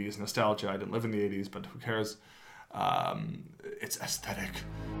 90s, 80s nostalgia. I didn't live in the 80s, but who cares? It's aesthetic.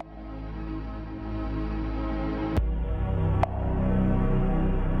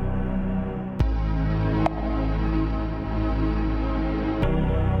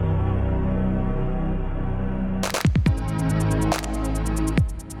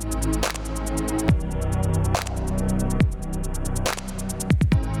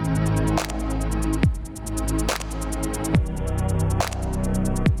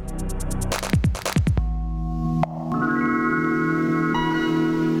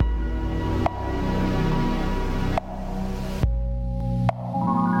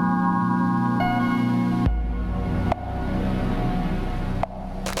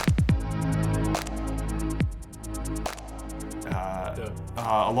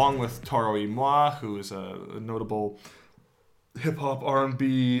 Along with Toro y Moi, who is a notable hip-hop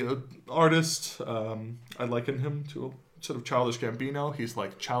R&B artist. I liken him to a sort of Childish Gambino. He's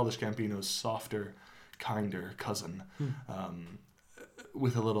like Childish Gambino's softer, kinder cousin,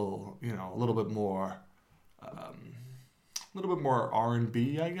 with a little bit more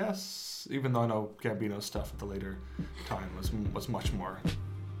R&B, I guess. Even though I know Gambino's stuff at the later time was much more.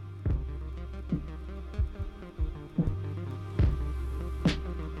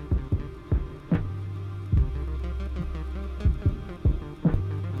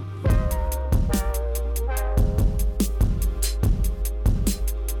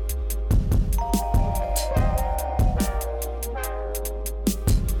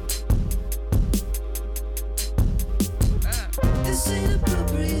 This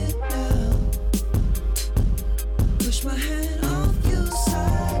appropriate now. Push my hand off your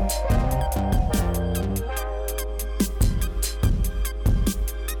side.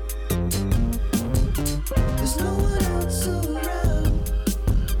 There's no one else around.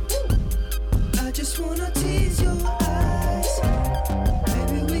 I just wanna tease your eyes.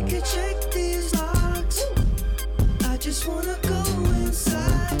 Maybe we could check these locks. I just wanna go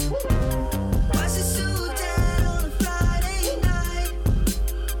inside. Why is it so dead on a Friday night?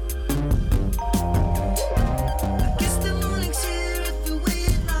 I guess the morning's here if we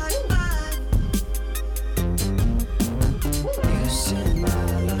wait like five. You set my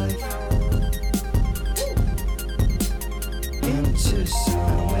life into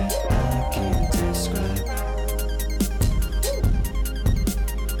somewhere I can't describe.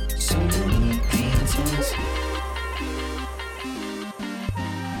 So many details.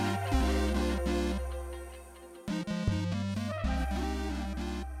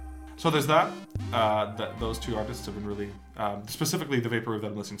 So there's that. Those two artists have been really, specifically the Vaporwave that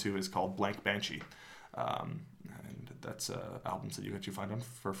I'm listening to is called Blank Banshee, and that's albums that you can actually find on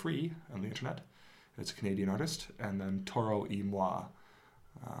for free on the internet. It's a Canadian artist, and then Toro y Moi,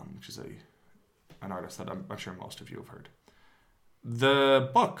 which is an artist that I'm sure most of you have heard. The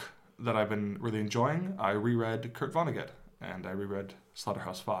book that I've been really enjoying, I reread Kurt Vonnegut, and I reread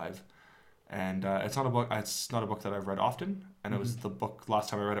Slaughterhouse-Five. And it's not a book that I've read often, and it was the book last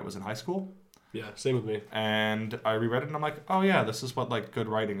time I read it was in high school. Yeah, same with me. And I reread it, and I'm like, oh yeah, this is what like good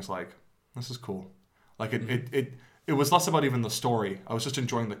writing is like. This is cool. Like it was less about even the story. I was just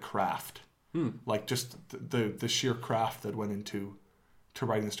enjoying the craft, like just the sheer craft that went into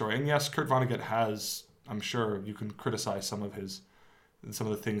writing the story. And yes, Kurt Vonnegut has. I'm sure you can criticize some of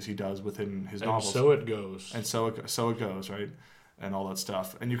the things he does within his novels. And so it goes. And so it goes, right? And all that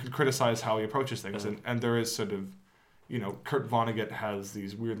stuff. And you can criticize how he approaches things. And there is sort of, Kurt Vonnegut has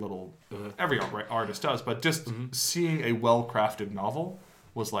these weird little, every artist does, but just seeing a well-crafted novel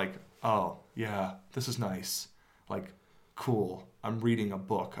was like, oh, yeah, this is nice. Like, cool. I'm reading a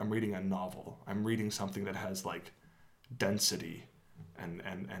book. I'm reading a novel. I'm reading something that has, like, density and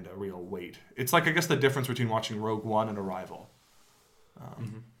a real weight. It's like, I guess, the difference between watching Rogue One and Arrival.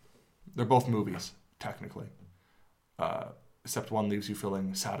 They're both movies, technically. Except one leaves you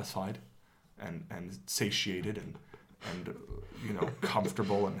feeling satisfied and satiated and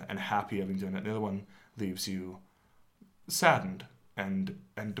comfortable and happy having done it. The other one leaves you saddened and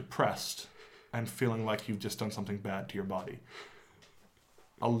depressed and feeling like you've just done something bad to your body.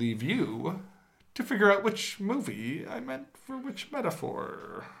 I'll leave you to figure out which movie I meant for which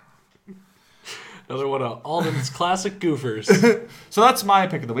metaphor. Another one of Alden's classic goofers. So that's my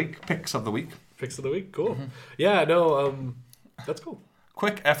pick of the week. Picks of the week. Picks of the week? Cool. Yeah, no, that's cool.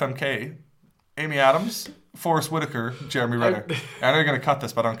 Quick FMK. Amy Adams, Forrest Whitaker, Jeremy Renner. I know you're going to cut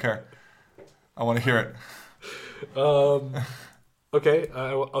this, but I don't care. I want to hear it. Okay,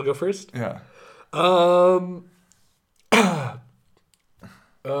 I'll go first. Yeah.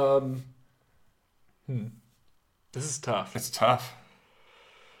 This is tough. It's tough.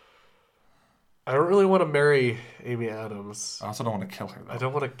 I don't really want to marry Amy Adams. I also don't want to kill her, though. I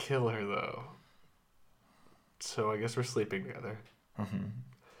don't want to kill her, though. So I guess we're sleeping together.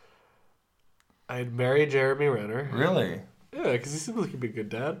 I'd marry Jeremy Renner. Really? Yeah, because he seems like he'd be a good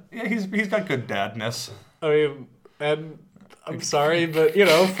dad. Yeah, he's got good dadness. I mean, and I'm sorry, but,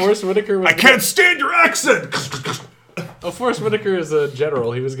 Forrest Whitaker was... I can't stand your accent! Forrest Whitaker is a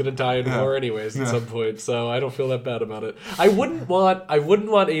general. He was going to die in war anyways at some point, so I don't feel that bad about it. I wouldn't want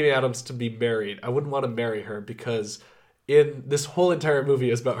Amy Adams to be married. I wouldn't want to marry her because in this whole entire movie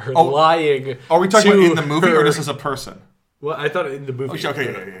is about her lying. Are we talking about in the movie or just as a person? Well, I thought in the movie.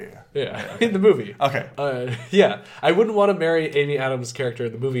 Okay, yeah. In the movie. Okay. Yeah. I wouldn't want to marry Amy Adams' character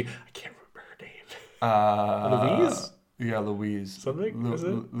in the movie. I can't remember her name. Louise? Yeah, Louise. Something? Is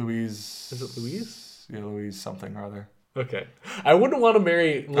it? Louise. Is it Louise? Yeah, Louise something or other. Okay. I wouldn't want to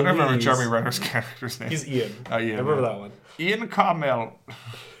marry Louise. I don't remember Jeremy Renner's character's name. He's Ian. Ian. I remember that one. Ian Carmel.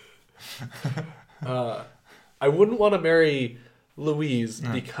 I wouldn't want to marry Louise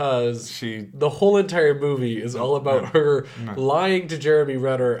because the whole entire movie is all about her lying to Jeremy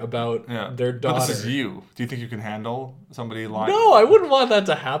Renner about their daughter. But this is you. Do you think you can handle somebody lying? No, I wouldn't want that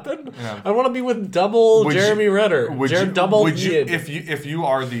to happen. Yeah. I want to be with double Jeremy Renner. Double Ian. If you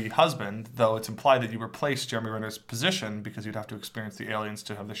are the husband, though, it's implied that you replace Jeremy Renner's position because you'd have to experience the aliens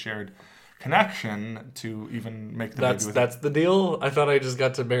to have the shared connection to even make the baby with that's the deal. I thought I just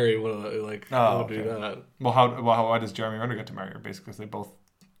got to marry do that. Well, why does Jeremy Renner get to marry her? Basically, because they both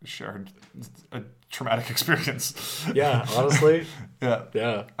shared a traumatic experience. Yeah, honestly. Yeah.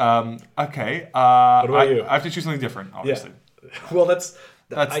 Yeah. Okay. What about you? I have to choose something different, obviously. Well, that's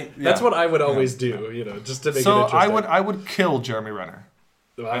yeah. what I would always do, you know, just to make it So interesting. I would kill Jeremy Renner.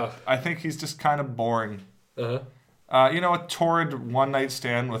 Wow. I think he's just kind of boring. Uh-huh. You know, a torrid one-night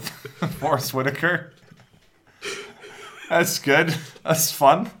stand with Forrest Whitaker. That's good. That's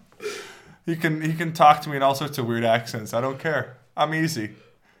fun. He can talk to me in all sorts of weird accents. I don't care. I'm easy.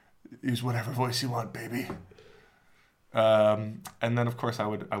 Use whatever voice you want, baby. And then of course I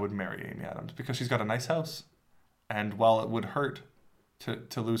would marry Amy Adams because she's got a nice house. And while it would hurt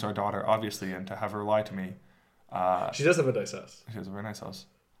to lose our daughter, obviously, and to have her lie to me, She does have a nice house. she has a very nice house.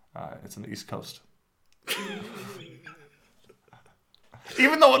 It's on the East Coast.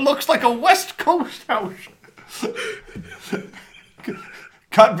 Even though it looks like a West Coast house.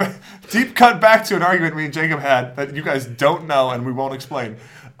 Deep cut back to an argument me and Jacob had that you guys don't know and we won't explain.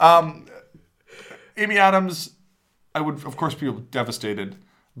 Amy Adams, I would of course be devastated,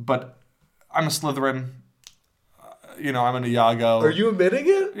 but I'm a Slytherin. You know, I'm an Iago. Are you admitting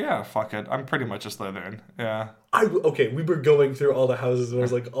it? Yeah, fuck it. I'm pretty much a Slytherin. Yeah. Okay, we were going through all the houses and I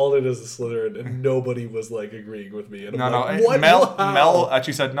was like, Alden is a Slytherin, and nobody was like agreeing with me. And I'm like, what? Mel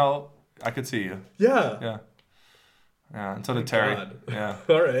actually said no. I could see you. Yeah. Yeah, and so did Terry. God. Yeah.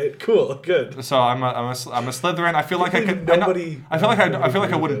 All right. Cool. Good. So I'm a Slytherin. I feel like I could. Nobody. I feel like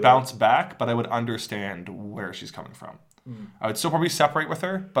I wouldn't bounce back, but I would understand where she's coming from. I would still probably separate with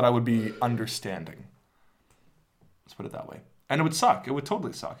her, but I would be understanding. Let's put it that way. And it would suck. It would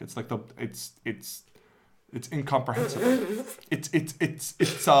totally suck. It's like it's incomprehensible.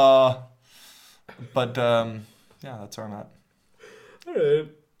 But yeah, that's where I'm at. All right.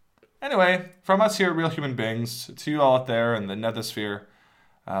 Anyway, from us here at Real Human Beings, to you all out there in the nethosphere,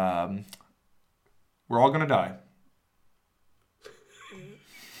 we're all gonna die.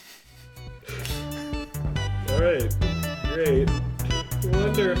 All right. Great.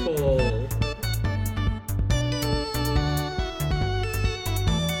 Wonderful.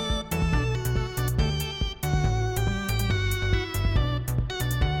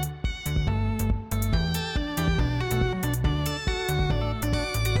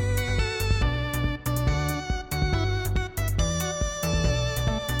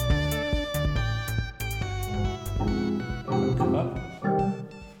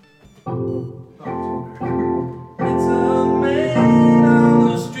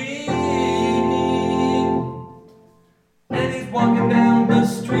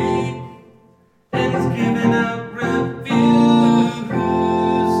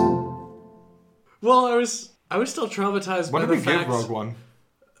 Well, I was still traumatized What by did the we fact. give Rogue One?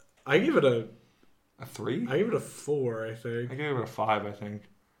 I give it a 3? I give it a 4, I think. I gave it a 5, I think.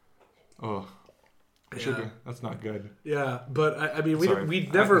 Oh, that's not good. Yeah, but I mean, Sorry.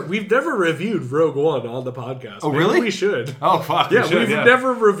 we've never reviewed Rogue One on the podcast. Oh, Maybe really? We should. Oh, fuck. Yeah, we should, we've yeah.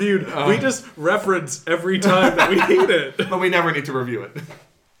 never reviewed. We just reference every time that we hate it. But we never need to review it.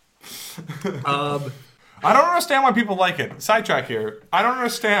 Um, I don't understand why people like it. Sidetrack here. I don't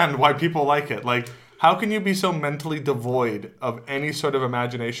understand why people like it. Like, how can you be so mentally devoid of any sort of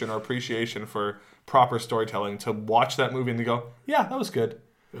imagination or appreciation for proper storytelling to watch that movie and to go, yeah, that was good.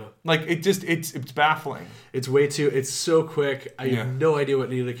 Yeah. Like, it's baffling. It's so quick. I have no idea what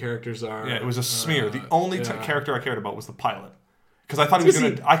any of the characters are. Yeah, it was a smear. The only character I cared about was the pilot. Because I thought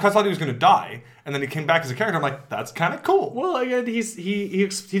he was gonna die, and then he came back as a character. I'm like, that's kind of cool. Well, again, he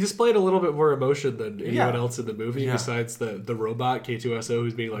displayed a little bit more emotion than anyone else in the movie, besides the robot K2SO,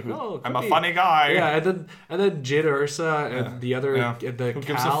 who's being like, "Oh, I'm a funny guy." Yeah, and then Jyn Erso and the other, the who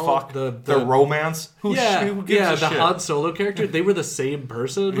Cal, gives a fuck? the romance. Who gives a shit? Han Solo character. They were the same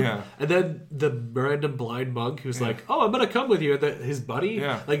person. Yeah. And then the random blind monk who's like, "Oh, I'm gonna come with you," and his buddy,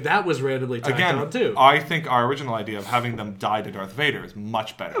 like that was randomly tacked on too. I think our original idea of having them die to Darth Vader is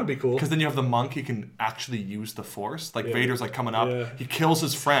much better. That would be cool. Because then you have the monk, he can actually use the Force. Like, Vader's like coming up, he kills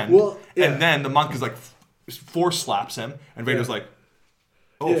his friend, and then the monk is like, Force slaps him, and Vader's like,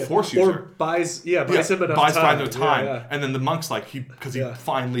 Force user. Or buys him enough time. And then the monk's like, because he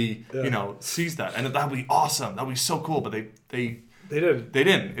finally, sees that. And that would be awesome. That would be so cool, but they didn't. They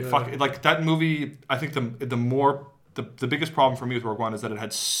didn't. Like, that movie, I think the biggest problem for me with Rogue One is that it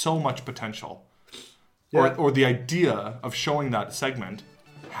had so much potential. Or the idea of showing that segment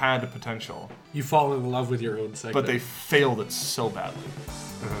had potential. You fall in love with your own segment. But they failed it so badly.